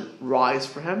Nile should rise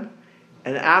for him.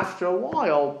 And after a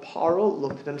while, Paro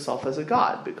looked at himself as a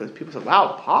god, because people said,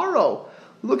 wow, Paro,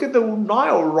 look at the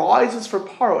Nile rises for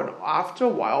Paro. And after a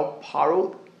while,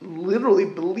 Paro literally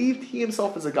believed he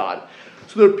himself as a god.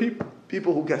 So there are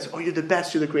people who guess, you're the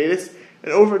best, you're the greatest.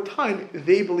 And over time,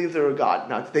 they believe they're a god.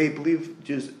 Now, do they believe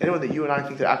Jews, anyone that you and I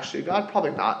think they're actually a god?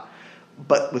 Probably not.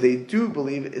 But what they do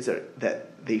believe is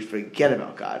that they forget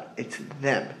about God. It's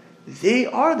them. They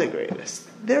are the greatest.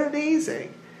 They're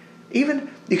amazing. You can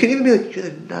even be like, you're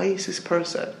the nicest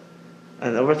person.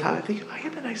 And over time, I think, I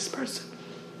am the nicest person.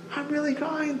 I'm really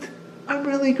kind. I'm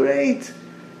really great.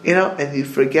 And you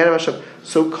forget about Hashem.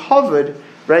 So kavod,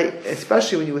 right,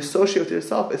 especially when you associate with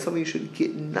yourself, is something you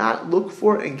should not look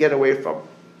for and get away from.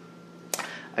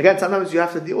 Again, sometimes you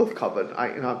have to deal with kavod.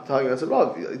 I'm telling you as a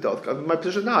Rav, in my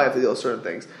position now, I have to deal with certain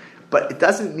things. But it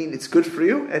doesn't mean it's good for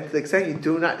you, and to the extent you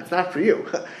do not, it's not for you.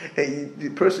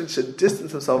 The person should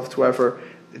distance himself to whoever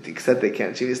to the extent they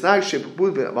can achieve. It's not actually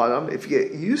if you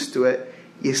get used to it,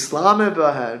 Yislam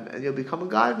Bahem, and you'll become a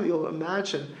guy who you'll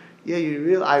imagine,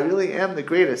 I really am the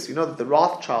greatest. You know that the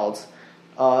Rothschilds,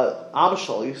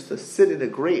 Amschel used to sit in a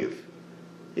grave.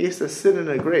 He used to sit in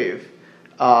a grave.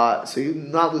 So you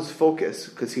not lose focus,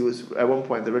 because he was at one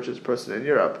point the richest person in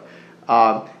Europe.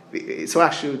 So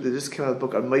actually, they just came out with a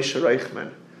book on Moshe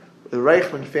Reichman. The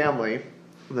Reichman family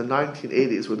in the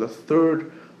 1980s were the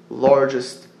third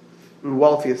largest,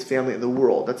 wealthiest family in the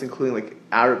world. That's including like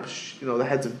Arabs, the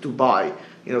heads of Dubai,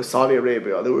 Saudi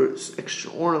Arabia. They were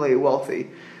extraordinarily wealthy.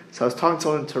 So I was talking to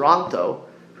someone in Toronto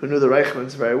who knew the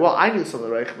Reichmans very well. I knew some of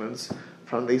the Reichmans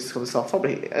from, they used to come to South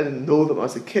Florida, but I didn't know them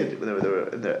as a kid when they were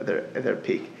in their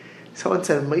peak. Someone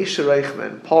said Moshe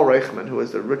Reichman, Paul Reichman, who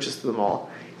was the richest of them all,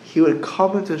 he would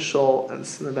come into shul and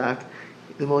sit in the back.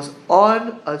 The most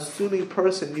unassuming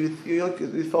person. You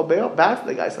felt bad for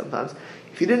the guy sometimes.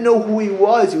 If you didn't know who he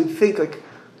was, you would think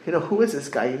who is this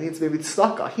guy? He needs maybe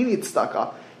tzedakah. He needs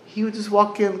tzedakah. He would just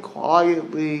walk in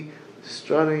quietly,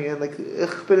 strutting in like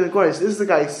ich bin ein Goris. This is the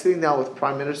guy sitting down with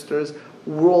prime ministers,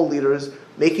 world leaders,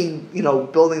 making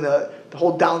building the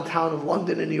whole downtown of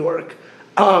London and New York.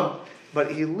 But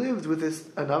he lived with this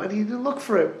enough, and he didn't look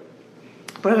for it.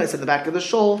 But anyway, it's in the back of the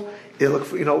shul. He look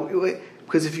for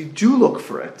because if you do look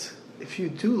for it,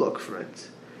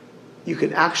 you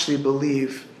can actually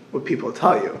believe what people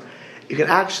tell you. You can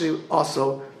actually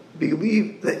also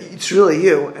believe that it's really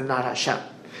you and not Hashem.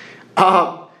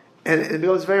 And it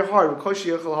becomes very hard. It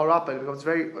becomes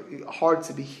very hard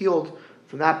to be healed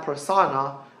from that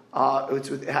persona.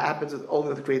 It happens only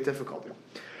with great difficulty.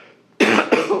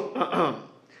 The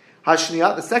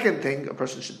second thing a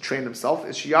person should train himself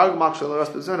is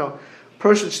a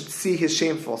person should see his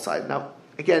shameful side. Now,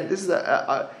 again, this is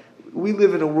we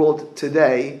live in a world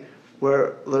today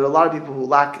where there are a lot of people who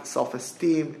lack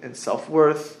self-esteem and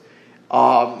self-worth,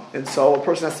 and so a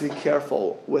person has to be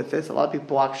careful with this. A lot of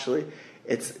people actually,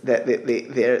 it's that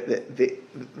they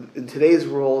in today's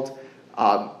world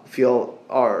feel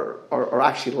are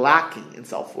actually lacking in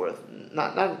self-worth.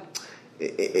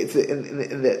 It's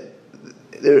in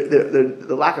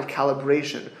the lack of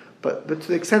calibration, but to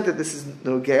the extent that this is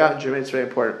Nogea and Jermaine, it's very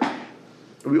important.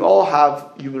 We all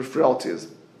have human frailties,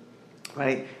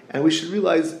 right? And we should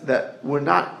realize that we're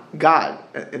not God,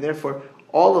 and therefore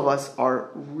all of us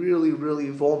are really, really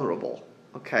vulnerable.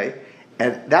 Okay,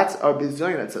 and that's our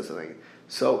bizayon that says something.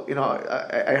 So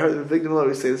I heard Victor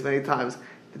Miller say this many times.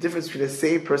 The difference between a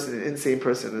sane person and an insane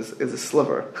person is a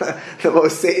sliver. The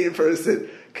most sane person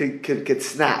could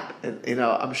snap, and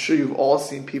I'm sure you've all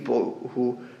seen people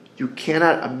who you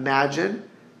cannot imagine,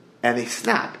 and they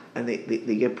snap, and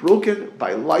they get broken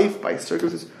by life, by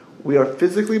circumstances. We are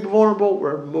physically vulnerable,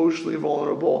 we're emotionally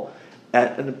vulnerable,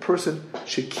 and a person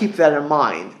should keep that in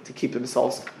mind to keep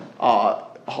themselves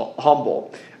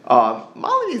humble. A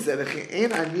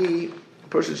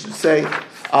person should say,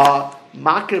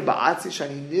 Makir ba'atzi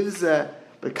shani nivze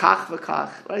b'kach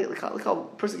v'kach, right? Look how a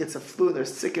person gets a flu and they're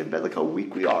sick in bed. Look how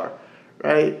weak we are,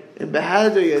 right? In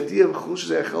beheder yadiyah v'chush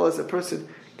ze'echelas, a person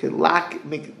can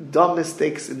make dumb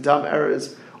mistakes and dumb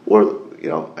errors, or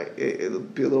it'll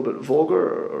be a little bit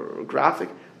vulgar or graphic.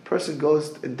 A person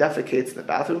goes and defecates in the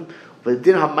bathroom. But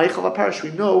din ha'meichel ha'parash,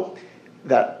 we know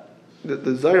that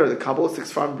the Zohar, the Kabbalistic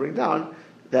farm bring down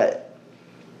that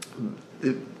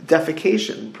the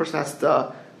defecation, the person has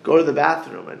to go to the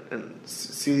bathroom and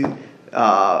see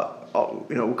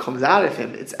what comes out of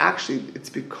him. It's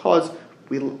because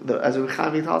as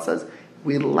Rucham Vital says,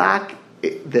 we lack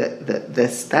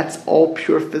that's all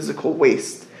pure physical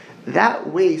waste. That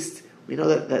waste, we know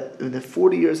that in the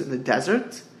 40 years in the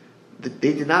desert,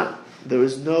 they did not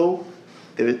go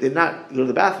to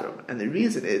the bathroom, and the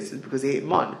reason is because they ate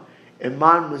man, and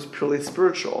man was purely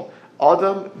spiritual.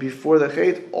 Adam before the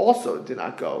Chet also did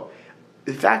not go.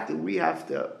 The fact that we have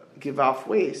to give off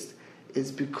waste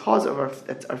is because of our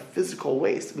physical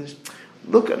waste. I mean,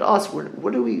 look at us.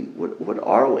 What are we?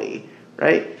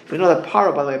 Right? We know that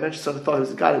Paro, by the way, I mentioned someone thought he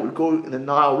was a god who would go in the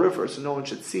Nile River so no one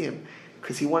should see him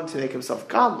because he wanted to make himself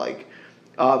godlike.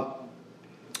 But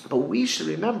we should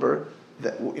remember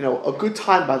that a good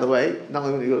time, by the way, not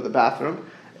only when you go to the bathroom,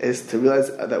 is to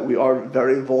realize that we are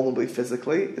very vulnerably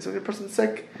physically. Is when a person's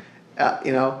sick,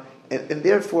 and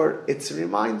therefore it's a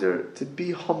reminder to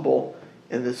be humble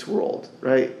in this world,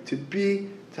 right? To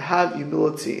have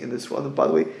humility in this world. And by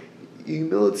the way,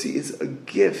 humility is a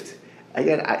gift.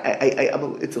 Again,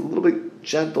 it's a little bit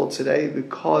gentle today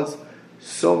because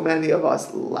so many of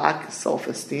us lack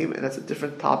self-esteem, and that's a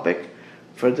different topic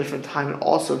for a different time, and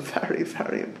also very,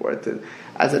 very important.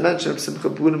 As I mentioned, Simcha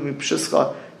Bunim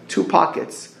Pshischa, 2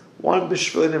 pockets. One,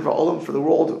 Bishvili Never Olam, for the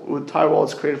world, the entire world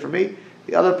is created for me.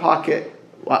 The other pocket,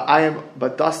 well, I am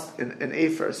but dust in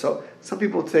Afer. So some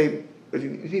people say if you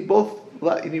need both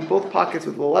pockets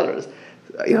with the letters.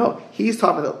 He's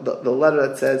talking about the letter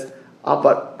that says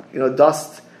but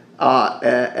dust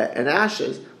and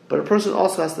ashes. But a person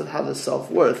also has to have the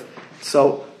self-worth.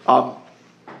 So, but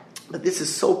this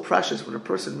is so precious when a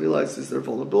person realizes their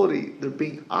vulnerability, they're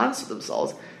being honest with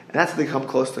themselves, and that's how they come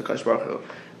close to Kadosh Baruch Hu.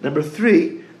 Number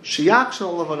 3, shiyak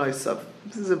shel levanaisav.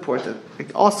 This is important.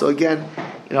 Also, again,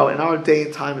 in our day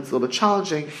and time, it's a little bit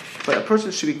challenging, but a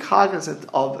person should be cognizant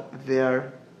of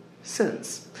their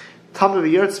sins.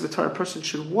 A person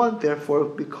should want, therefore,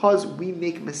 because we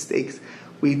make mistakes,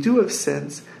 we do have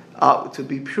sins, to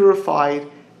be purified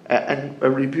and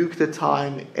rebuke the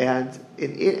time, and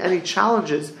in any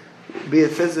challenges, be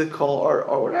it physical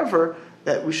or whatever,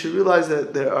 that we should realize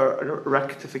that there are a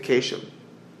rectification.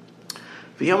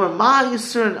 When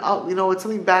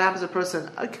something bad happens to a person,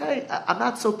 okay, I'm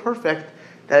not so perfect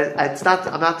that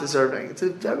I'm not deserving. It's a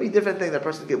very different thing that a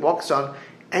person walks on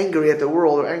angry at the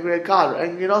world or angry at God or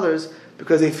angry at others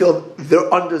because they feel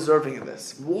they're undeserving of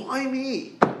this. Why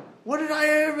me? What did I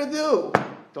ever do?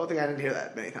 Don't think I didn't hear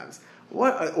that many times.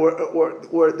 What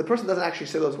or the person doesn't actually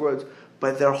say those words,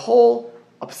 but their whole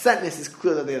upsetness is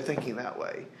clear that they are thinking that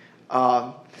way.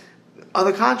 On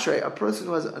the contrary, a person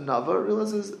who has a nava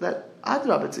realizes that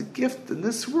Adrab, it's a gift in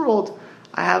this world.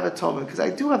 I have atonement because I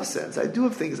do have sins. I do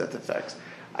have things that affects.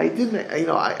 I do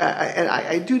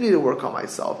need to work on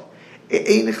myself.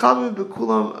 Therefore,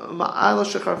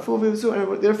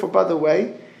 by the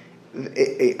way,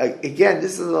 again,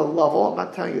 this is a level. I'm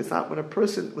not telling you. It's not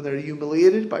when they're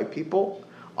humiliated by people,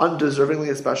 undeservingly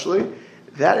especially.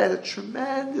 That has a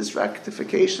tremendous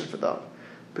rectification for them,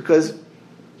 because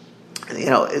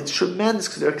it's tremendous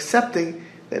because they're accepting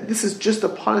that this is just a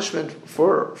punishment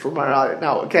for my life.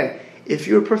 Now, again, if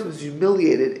you're a person who's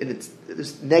humiliated and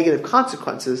there's negative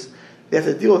consequences, they have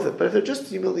to deal with it. But if they're just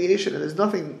humiliation and there's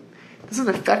nothing, it doesn't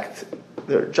affect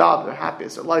their job, their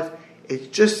happiness, their life. It's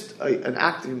just an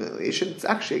act of humiliation. It's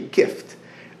actually a gift.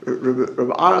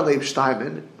 Rabbi Aaron Leib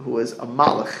Steinman, who was a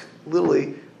malach,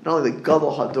 literally not only the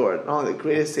Gadol Hador, not only the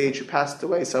greatest sage who passed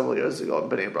away several years ago in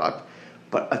Bnei Brak,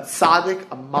 but a tzaddik,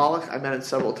 a malach. I met him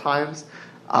several times,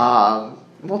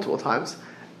 multiple times.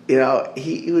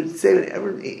 He would say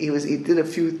whenever he did a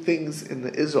few things in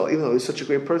Israel, even though he was such a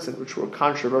great person, which were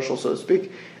controversial, so to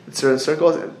speak, in certain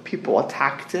circles, and people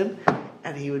attacked him,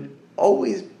 and he would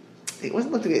always. He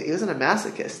wasn't a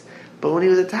masochist, but when he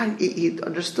was attacked, he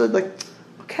understood,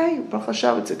 okay, Baruch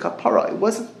Hashem, it's a kapara.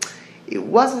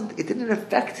 It didn't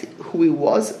affect who he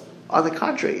was. On the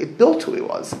contrary, it built who he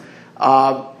was.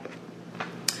 The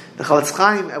Chavetz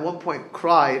Chaim at one point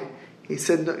cried. He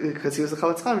said, because he was the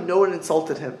Chavetz Chaim, no one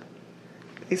insulted him.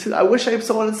 He said, I wish I had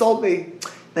someone insult me.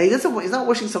 Now he's not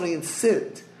wishing somebody in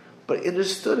sinned, but he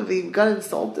understood if he got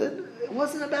insulted, it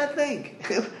wasn't a bad thing.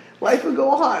 Life would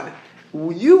go on.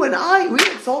 You and we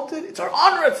insulted. It's our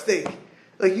honor at stake.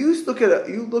 You look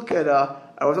at.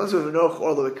 I was once with Noach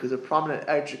Orlovik, who's a prominent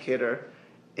educator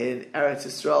in Eretz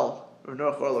Yisrael.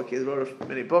 Noach Orlovik, he wrote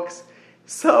many books.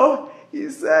 So he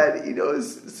said,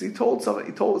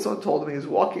 someone told him he was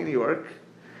walking in New York,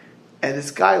 and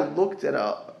this guy looked at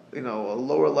a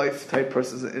lower life type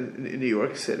person in New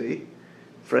York City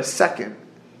for a second,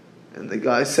 and the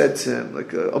guy said to him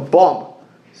a bum.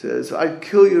 Says, I'd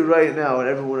kill you right now and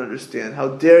everyone would understand. How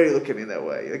dare you look at me that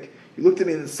way? You looked at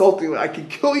me and insulting me. I can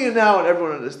kill you now and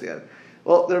everyone would understand.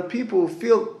 Well, there are people who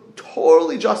feel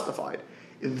totally justified.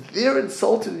 If they're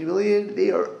insulted and humiliated,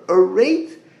 they are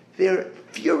irate, they're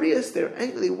furious, they're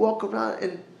angry, they walk around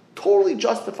and totally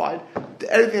justified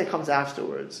to anything that comes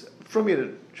afterwards. From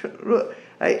you to,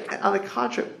 right? And on the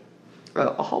contrary,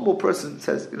 a humble person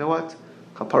says, you know what?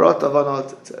 Kaparat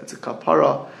avanot, it's a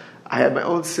kapara. I have my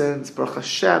own sins. Baruch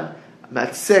Hashem, I'm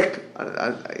not sick.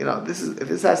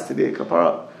 This has to be a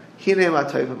kapara. Hinei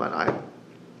matayv manai.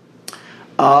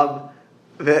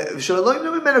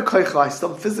 I still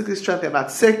have physically strength. I'm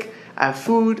not sick. I have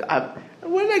food.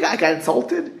 What did I got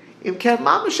insulted? He's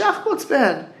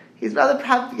rather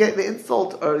proud to get the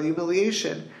insult or the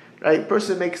humiliation. Right?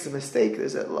 Person makes a mistake.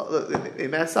 They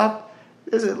mess up.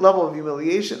 There's a level of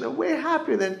humiliation. They're way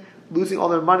happier than losing all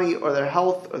their money or their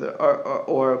health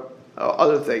or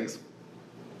other things.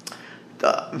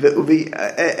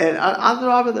 And on the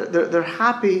other, they're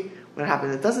happy when it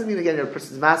happens. It doesn't mean, again, a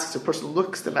person's mask, a person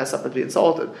looks to mess up and be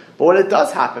insulted. But when it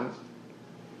does happen,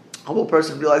 a humble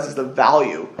person realizes the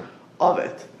value of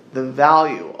it. The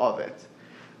value of it.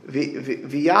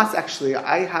 V'yas, actually,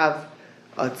 I have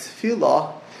a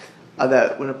tefillah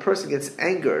that when a person gets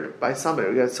angered by somebody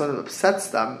or someone upsets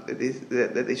them,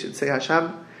 that they should say,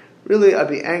 Hashem, really I'd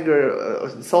be angry or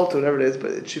insulted, whatever it is,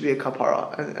 but it should be a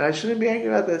kapara, and I shouldn't be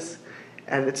angry at this.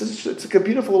 And it's like a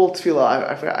beautiful little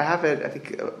tefillah. I have it. I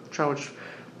think I'm trying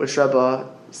which Rebbe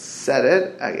said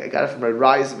it. I got it from Red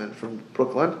Reisman from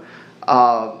Brooklyn.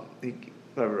 I gave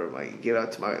it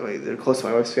out to they're close to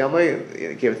my wife's family,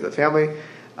 and gave it to the family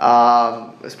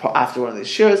after one of these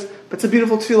shares. But it's a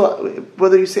beautiful tefillah.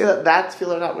 Whether you say that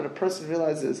tefillah or not, when a person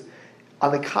realizes,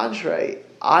 on the contrary,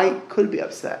 I could be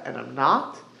upset and I'm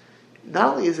not.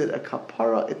 Not only is it a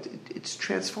kapara, it's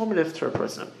transformative to a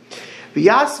person.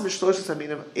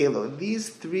 And these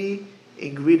three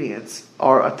ingredients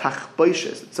are a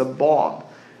tachboishes, it's a balm,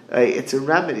 it's a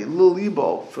remedy,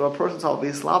 lulibo, for a person's health, the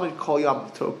Islamic kol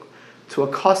yam, to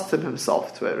accustom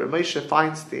himself to it. Ramesha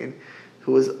Feinstein,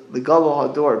 who was the Gadol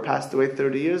Hador, passed away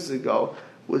 30 years ago,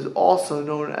 was also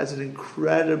known as an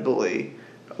incredibly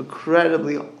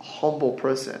humble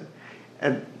person.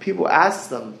 And people ask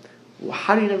them, well,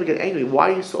 how do you never get angry?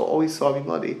 Why are you always so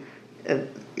humility? And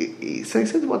he said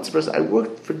to one person, I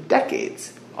worked for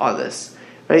decades on this.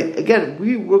 Right? Again,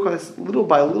 we work on this little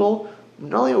by little.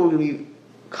 Not only are we going to be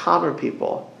calmer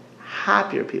people,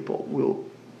 happier people, we'll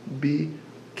be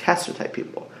Kesser type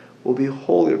people. We'll be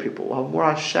holier people. We'll have more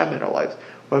Hashem in our lives.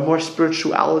 We'll have more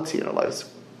spirituality in our lives.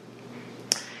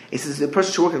 He says the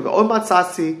person should work and go, Oh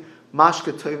Matsasi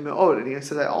Mashka Toiv Me'od. And he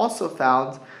said, I also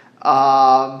found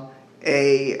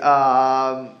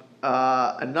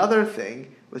another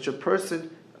thing which a person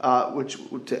which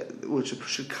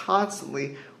should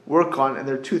constantly work on, and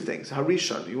there are two things.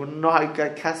 Harishon, you want to know how you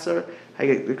get Kesser, how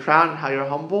you get the crown, how you're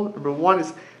humble. Number one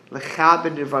is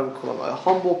Lechaben Yirvayim Kulam, a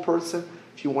humble person.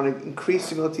 If you want to increase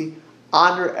humility,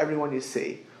 honor everyone you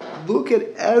see. Look at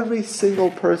every single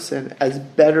person as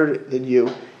better than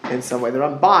you in some way. The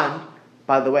Ramban,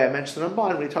 by the way, I mentioned the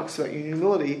Ramban when he talks about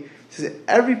humility. He says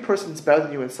every person's better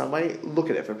than you in some way.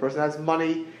 Look at it. If a person has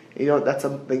money, that's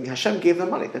something Hashem gave them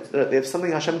money. They have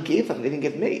something Hashem gave them. They didn't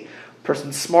give me. A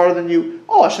person's smarter than you.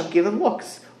 Oh, Hashem gave them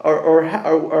looks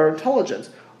or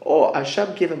intelligence. Oh,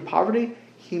 Hashem gave him poverty.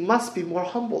 He must be more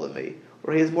humble than me,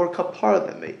 or he has more kapara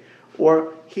than me,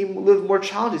 or he lived more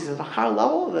challenges. He's at a higher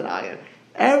level than I am.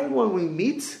 Everyone we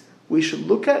meet, we should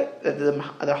look at them.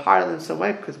 They're higher than some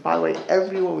way, because by the way,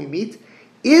 everyone we meet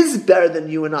is better than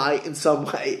you and I in some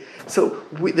way. So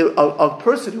a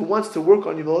person who wants to work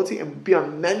on humility and be a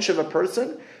mensch of a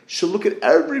person should look at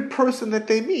every person that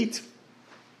they meet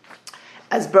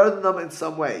as better than them in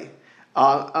some way.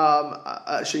 God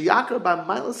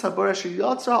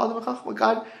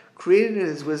created in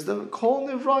His wisdom. They're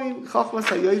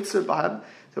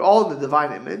all in the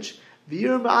divine image.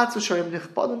 And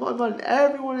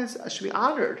everyone should be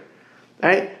honored.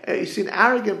 Right? You see, an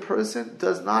arrogant person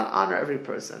does not honor every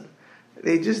person.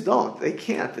 They just don't. They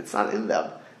can't. It's not in them.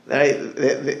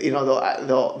 They'll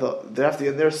have to be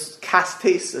in their caste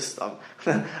system,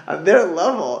 on their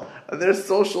level, on their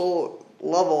social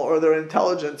level, or their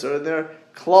intelligence, or in their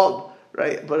club.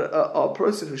 Right? But a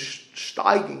person who's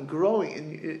steiging,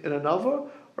 growing in another,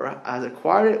 or has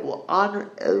acquired it, will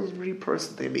honor every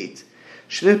person they meet.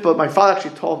 But my father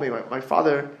actually told me. My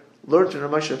father learned in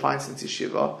Ramesha Feinstein's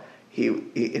yeshiva. He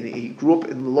grew up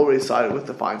in the Lower East Side with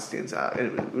the Feinsteins,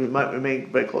 and remained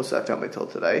very close to that family till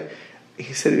today.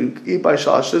 He said he'd eat by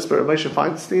Shalashis, but Ramesha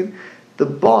Feinstein, the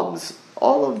bums,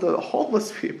 all of the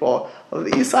homeless people of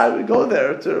the East Side would go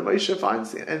there to Ramesha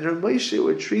Feinstein, and Ramesha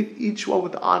would treat each one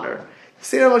with honor.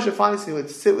 Say Ramesha Feinstein would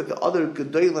sit with the other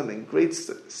Gedolim and great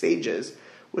sages,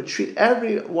 would treat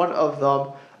every one of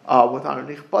them with honor.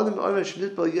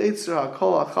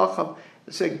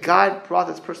 So God brought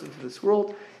this person to this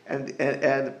world, and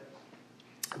if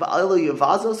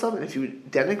you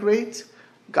denigrate,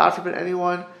 God forbid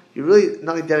anyone, you're really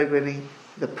not only denigrating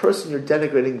the person, you're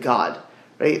denigrating God,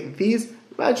 right?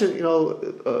 Imagine,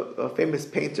 a famous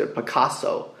painter,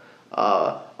 Picasso,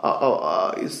 a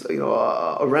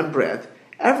Rembrandt.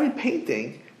 Every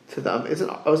painting to them is an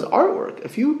artwork.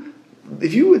 If you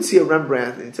would see a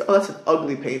Rembrandt and say, "Oh, that's an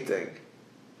ugly painting,"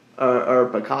 or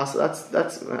Picasso,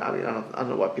 that's. I don't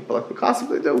know what people like Picasso,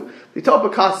 but they do. If you tell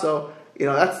Picasso,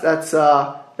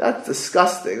 that's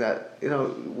disgusting. That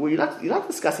you're not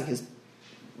discussing his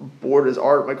board, his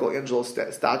art, Michelangelo's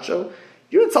statue.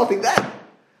 You're insulting them.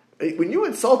 When you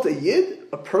insult a yid,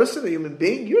 a person, a human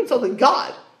being, you're insulting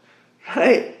God,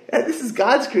 right? And this is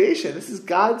God's creation. This is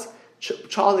God's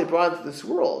child they brought into this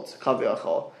world,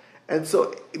 Kaviyachol. And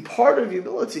so part of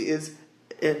humility is,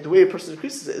 and the way a person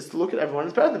increases it, is to look at everyone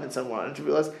as better than someone, and to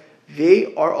realize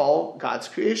they are all God's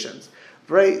creations.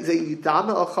 Right? It's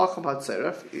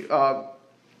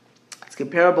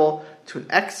comparable to an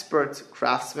expert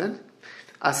craftsman.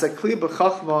 As a kli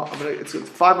b'chachma, it's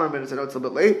 5 more minutes. I know it's a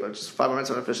little bit late, but just 5 more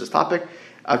minutes. I want to finish this topic.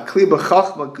 A kli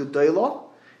b'chachma gedola,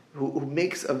 who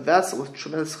makes a vessel with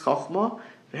tremendous chachma,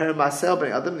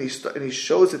 and he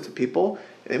shows it to people.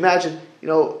 And imagine,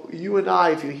 you and I,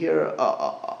 if you hear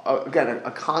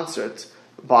a concert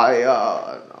by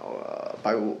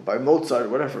Mozart or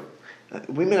whatever,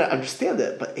 we may not understand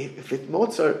it, but if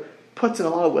Mozart puts in a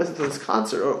lot of wisdom to this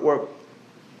concert, or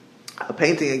a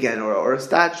painting again, or a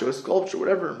statue, a sculpture,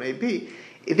 whatever it may be,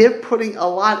 they're putting a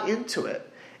lot into it.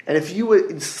 And if you would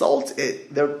insult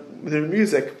it, their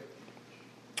music,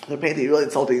 their painting, you're really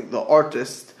insulting the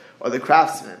artist or the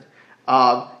craftsman.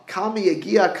 Kami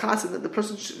yagia kasan, the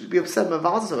person should be upset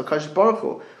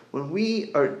when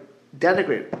we are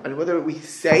denigrated, and whether we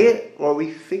say it or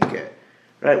we think it,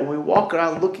 right? When we walk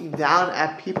around looking down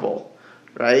at people,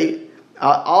 right?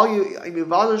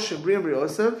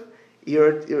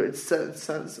 You're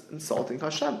insulting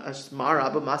Hashem.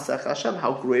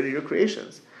 How great are your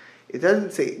creations? It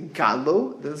doesn't say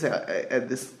gadlo. It doesn't say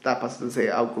that passage doesn't say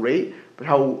how great, but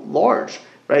how large,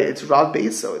 right? It's Rav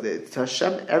Beso. It's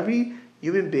Hashem. Every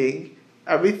human being,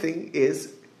 everything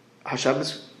is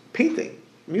Hashem's painting,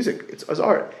 music. It's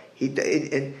art.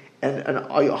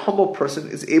 A humble person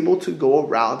is able to go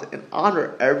around and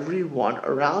honor everyone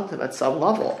around him at some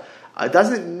level. It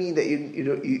doesn't mean that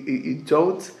you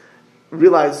don't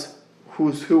realize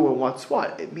who's who and what's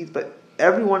what. It means, but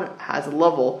everyone has a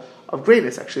level of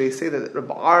greatness. Actually, they say that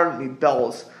Rabbi Aaron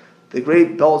Belz, the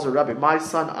great Belzer Rabbi, my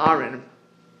son Aaron,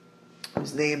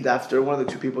 was named after one of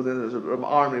the two people. Then there's Rabbi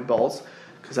Aaron Belz,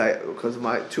 because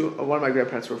one of my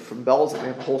grandparents were from Belz, and they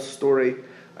have a whole story,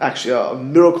 actually a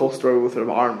miracle story with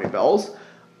Rabbi Aaron Belz.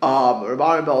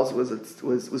 Rabbi Aaron Belz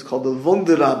was called the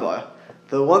Wunder Rabbi,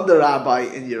 the Wonder Rabbi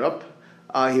in Europe.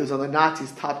 He was on the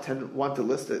Nazis' top 10 wanted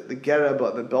list. The Ger Rebbe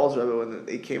and the Belz Rebbe, when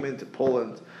they came into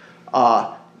Poland,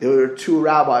 there were 2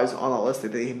 rabbis on the list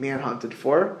that they manhunted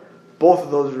for. Both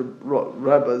of those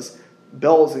Rebbes,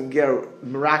 Belz and Ger,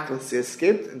 miraculously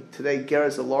escaped. And today, Ger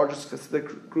is the largest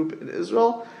Hasidic group in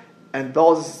Israel, and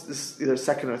Belz is either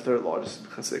second or third largest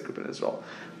Hasidic group in Israel.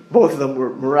 Both of them were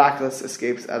miraculous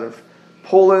escapes out of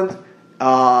Poland.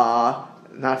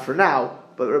 Not for now,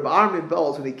 but Rabbi Aaron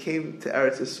Belz, when he came to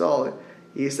Eretz Yisrael,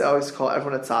 he used to always call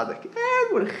everyone a tzaddik.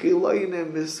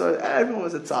 Everyone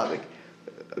was a tzaddik.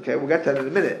 Okay, we'll get to that in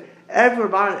a minute.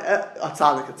 Everyone, a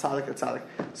tzaddik.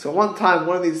 So one time,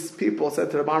 one of these people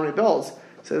said to Rabbi Aaron Belz,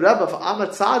 said, Rebbe, if I'm a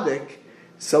tzaddik,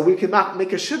 so we can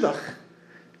make a shidduch.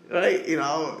 Right?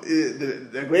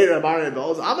 The great Rabbi Aaron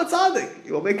Belz, I'm a tzaddik.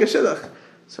 You'll make a shidduch.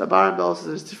 So Rabbi Aaron Belz says,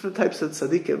 there's different types of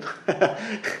tzaddikim.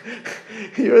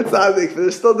 You're a tzaddik, but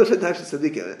there's still different types of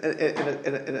tzaddikim.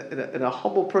 And a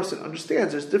humble person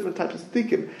understands there's different types of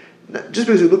tzaddikim. Just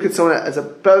because you look at someone as a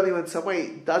better than you in some way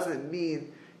doesn't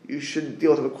mean you shouldn't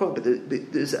deal with them accordingly.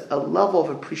 But there's a level of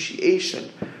appreciation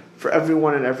for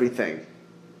everyone and everything.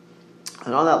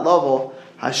 And on that level,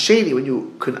 Hasheni, when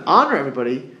you can honor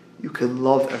everybody, you can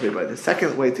love everybody. The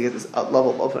second way to get this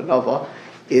level of anava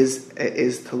is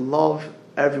to love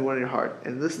everyone in your heart.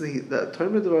 And listen to the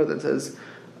Torah that says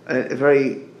a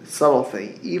very subtle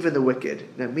thing, even the wicked.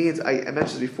 That means, I mentioned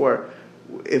this before,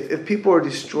 if people are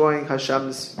destroying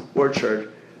Hashem's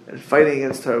orchard and fighting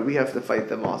against her, we have to fight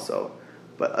them also.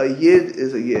 But a yid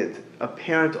is a yid. A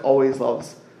parent always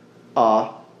loves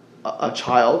a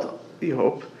child, you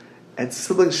hope. And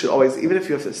siblings should always, even if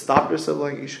you have to stop your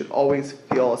sibling, you should always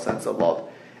feel a sense of love.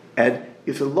 And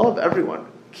you have to love everyone.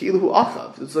 Ki'iluhu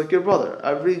achav. It's like your brother.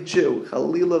 Every Jew.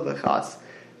 Chalila v'chas.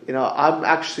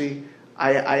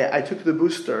 I took the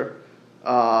booster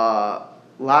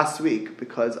last week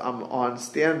because I'm on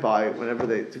standby whenever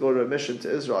to go to a mission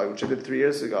to Israel, which I did 3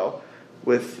 years ago,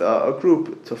 with a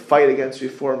group to fight against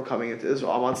reform coming into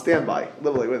Israel. I'm on standby,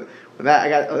 literally. When that, I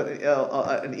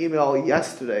got an email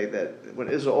yesterday that when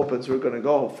Israel opens, we're going to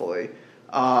go, hopefully.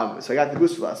 So I got the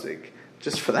booster last week,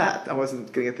 just for that. I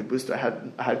wasn't going to get the booster.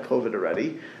 I had COVID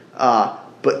already.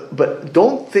 But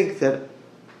don't think that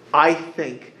I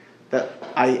think that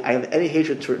I have any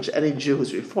hatred towards any Jew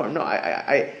who's reformed. No,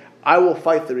 I will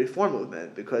fight the reform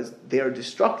movement because they are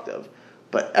destructive.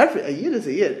 But a yid is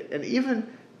a yid, and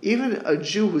even a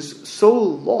Jew who's so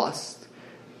lost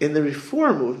in the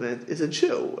reform movement is a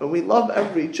Jew, and we love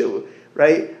every Jew,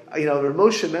 right?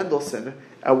 Moshe Mendelssohn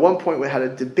at one point we had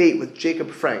a debate with Jacob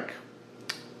Frank.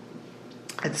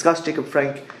 I discussed Jacob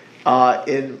Frank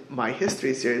in my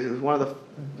history series. It was one of the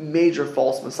major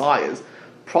false messiahs,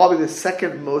 probably the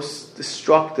second most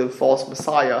destructive false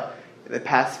messiah in the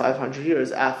past 500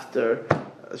 years after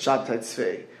Shabtai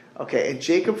Tzvi. Okay, and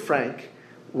Jacob Frank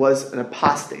was an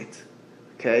apostate.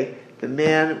 Okay, the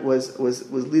man was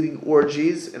leading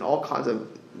orgies and all kinds of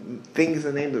things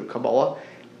in the name of Kabbalah.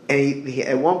 And he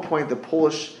at one point, the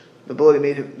Polish nobility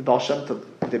made him, the Baal Shem to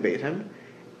debate him.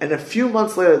 And a few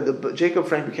months later, Jacob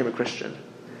Frank became a Christian.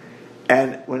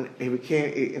 And when he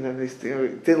became, and then he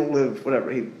didn't live, for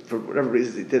whatever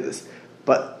reasons he did this.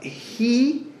 But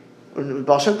when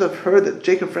Baal Shem Tov heard that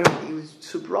Jacob Frank, he was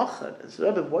subrachan. And so,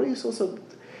 Rebbe, what are you so?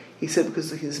 He said,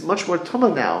 because he's much more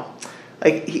tumah now.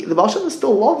 Like, the Baal Shem Tov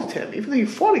still loved him, even though he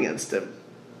fought against him.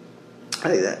 I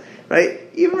think that. Right?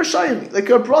 Even Rishayim, like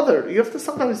your brother, you have to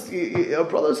sometimes, a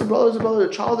brother is a brother is a brother, a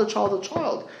child is a child is a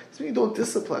child. So you don't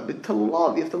discipline, but to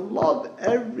love, you have to love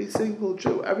every single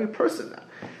Jew, every person.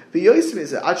 The Yosim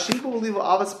is it,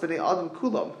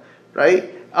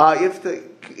 right?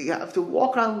 You have to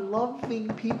walk around loving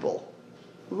people,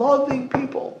 even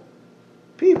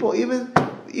people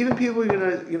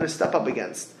you're gonna step up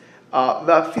against. Even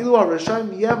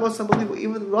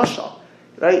Russia.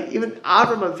 Right? Even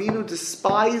Avram Avinu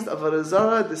despised Avodah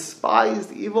Zarah,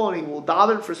 despised evil, and he will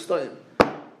daven for stoim.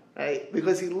 Right?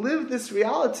 Because he lived this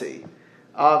reality.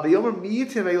 You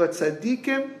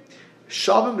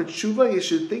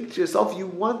should think to yourself, you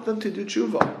want them to do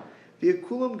tshuva.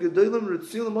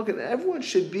 And everyone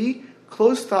should be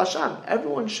close to Hashem.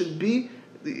 Everyone should be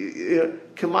Moshe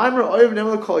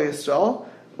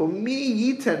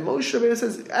Rabbeinu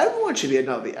says, everyone should be a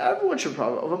Navi. Everyone should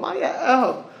probably.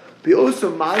 How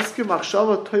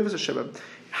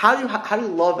do you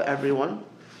love everyone?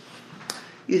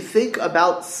 You think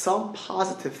about some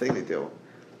positive thing they do.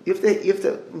 You have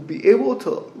to be able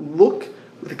to look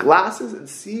with glasses and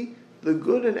see the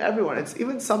good in everyone. It's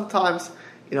even sometimes,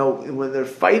 when they're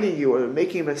fighting you or they're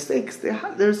making mistakes,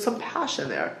 there's some passion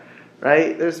there,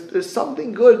 right? There's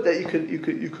something good that you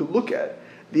could look at.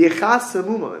 The Echas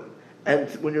Samuman. And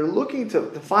when you're looking to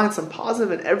find some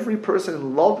positive in every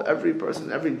person, love every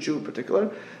person, every Jew in particular,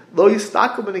 lo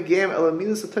yistakum in a game,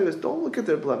 don't look at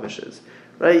their blemishes,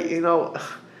 right?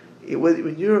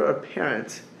 When you're a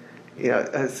parent,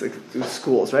 it's like through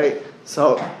schools, right?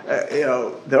 So,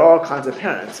 there are all kinds of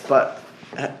parents, but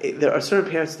there are certain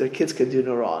parents their kids can do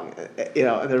no wrong,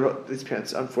 and these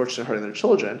parents unfortunately hurting their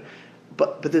children,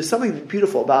 but there's something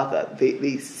beautiful about that.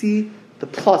 They see the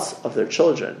plus of their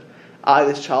children.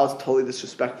 This child's totally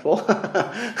disrespectful.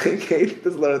 Okay,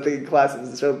 doesn't learn a thing in class and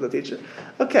is the teacher.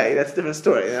 Okay, that's a different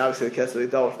story. And obviously the kids really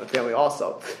dealt with the family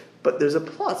also. But there's a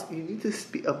plus. You need to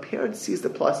speak. A parent sees the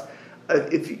plus.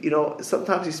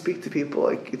 Sometimes you speak to people,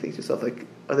 like you think to yourself, like,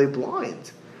 are they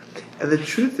blind? And the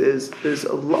truth is, there's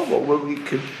a level where we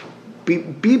could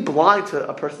be blind to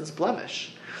a person's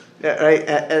blemish. Right?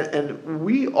 And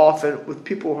we often, with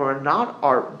people who are not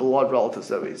our blood relatives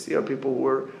that we see, or people who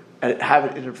are have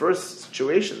it in adverse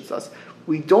situations to us,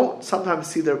 we don't sometimes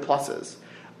see their pluses.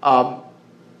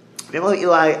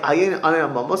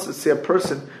 Say a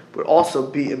person would also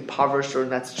be impoverished or in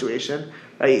that situation.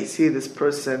 Right? You see this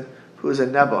person who's a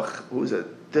nebuch, who's a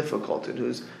difficult, and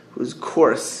who's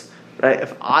coarse. Right?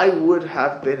 If I would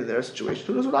have been in their situation,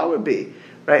 who knows what I would be?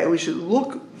 Right? And we should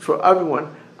look for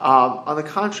everyone. On the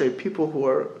contrary, people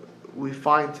who we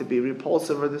find to be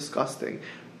repulsive or disgusting,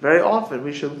 very often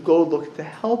we should go look to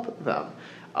help them.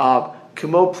 And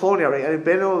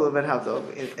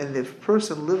if a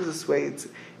person lives this way, it's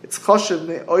chashuv.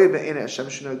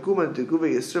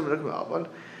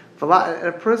 And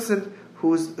a person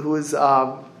who is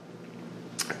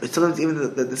sometimes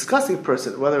even the disgusting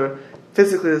person, whether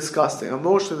physically disgusting,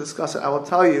 emotionally disgusting. I will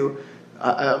tell you,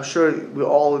 I'm sure we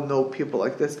all know people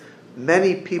like this.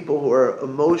 Many people who are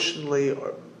emotionally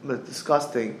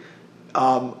disgusting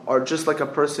are just like a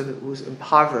person who's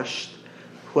impoverished,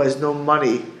 who has no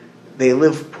money. They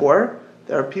live poor.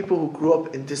 There are people who grew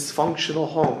up in dysfunctional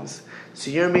homes.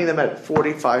 So you're meeting them at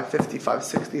 45, 55,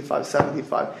 65,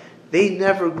 75. They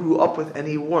never grew up with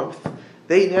any warmth.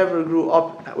 They never grew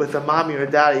up with a mommy or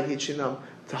daddy teaching them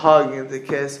to hug and to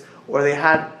kiss, or they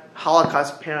had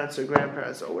Holocaust parents or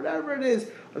grandparents or whatever it is.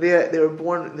 Or they were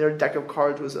born, their deck of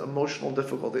cards was emotional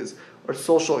difficulties or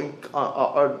social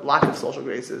or lack of social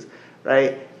graces.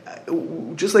 Right?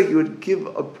 Just like you would give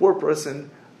a poor person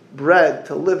bread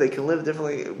to live, they can live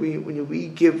differently. When we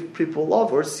give people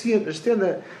love or understand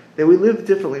that we live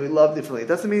differently, we love differently. It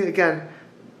doesn't mean, again,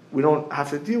 we don't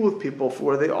have to deal with people for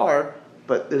where they are,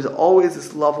 but there's always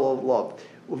this level of love.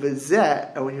 And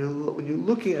when you're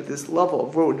looking at this level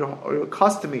of road, you're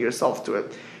accustoming yourself to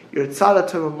it. You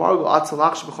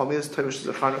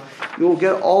will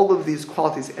get all of these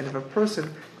qualities, and if a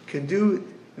person can do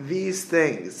these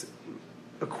things,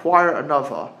 acquire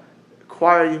another,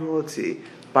 acquire humility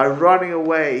by running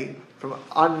away from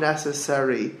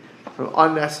unnecessary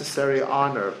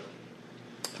honor,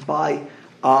 by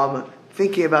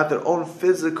thinking about their own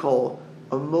physical,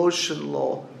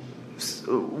 emotional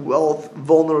wealth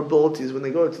vulnerabilities when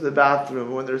they go to the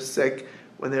bathroom, when they're sick,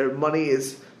 when their money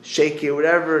is shaky, or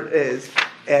whatever it is,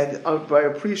 and by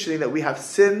appreciating that we have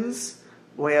sins,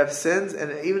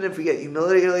 and even if we get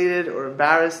humiliated or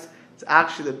embarrassed, it's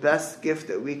actually the best gift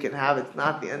that we can have. It's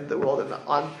not the end of the world,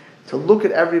 and to look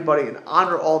at everybody and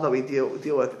honor all that we deal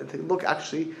with, and to look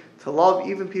actually to love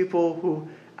even people who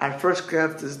at first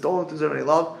glance don't deserve any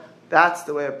love. That's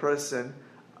the way a person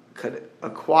could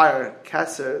acquire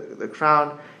Keser, the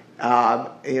crown,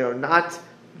 not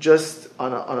just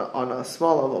on a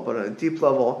small level, but on a deep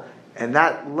level, and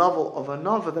that level of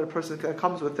anava that a person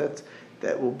comes with it,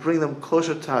 that will bring them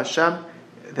closer to Hashem,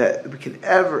 that we can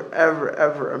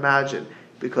ever imagine.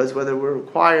 Because whether we're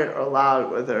required or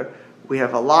allowed, whether we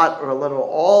have a lot or a little,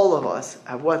 all of us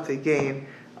have what to gain,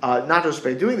 not just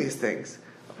by doing these things,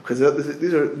 because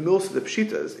these are most of the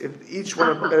pshitas. If each one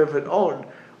of it own,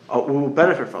 we will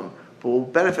benefit from, but we'll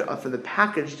benefit from the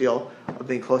package deal of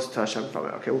being close to Hashem from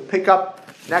it. Okay, we'll pick up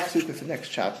next week with the next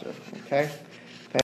chapter. Okay.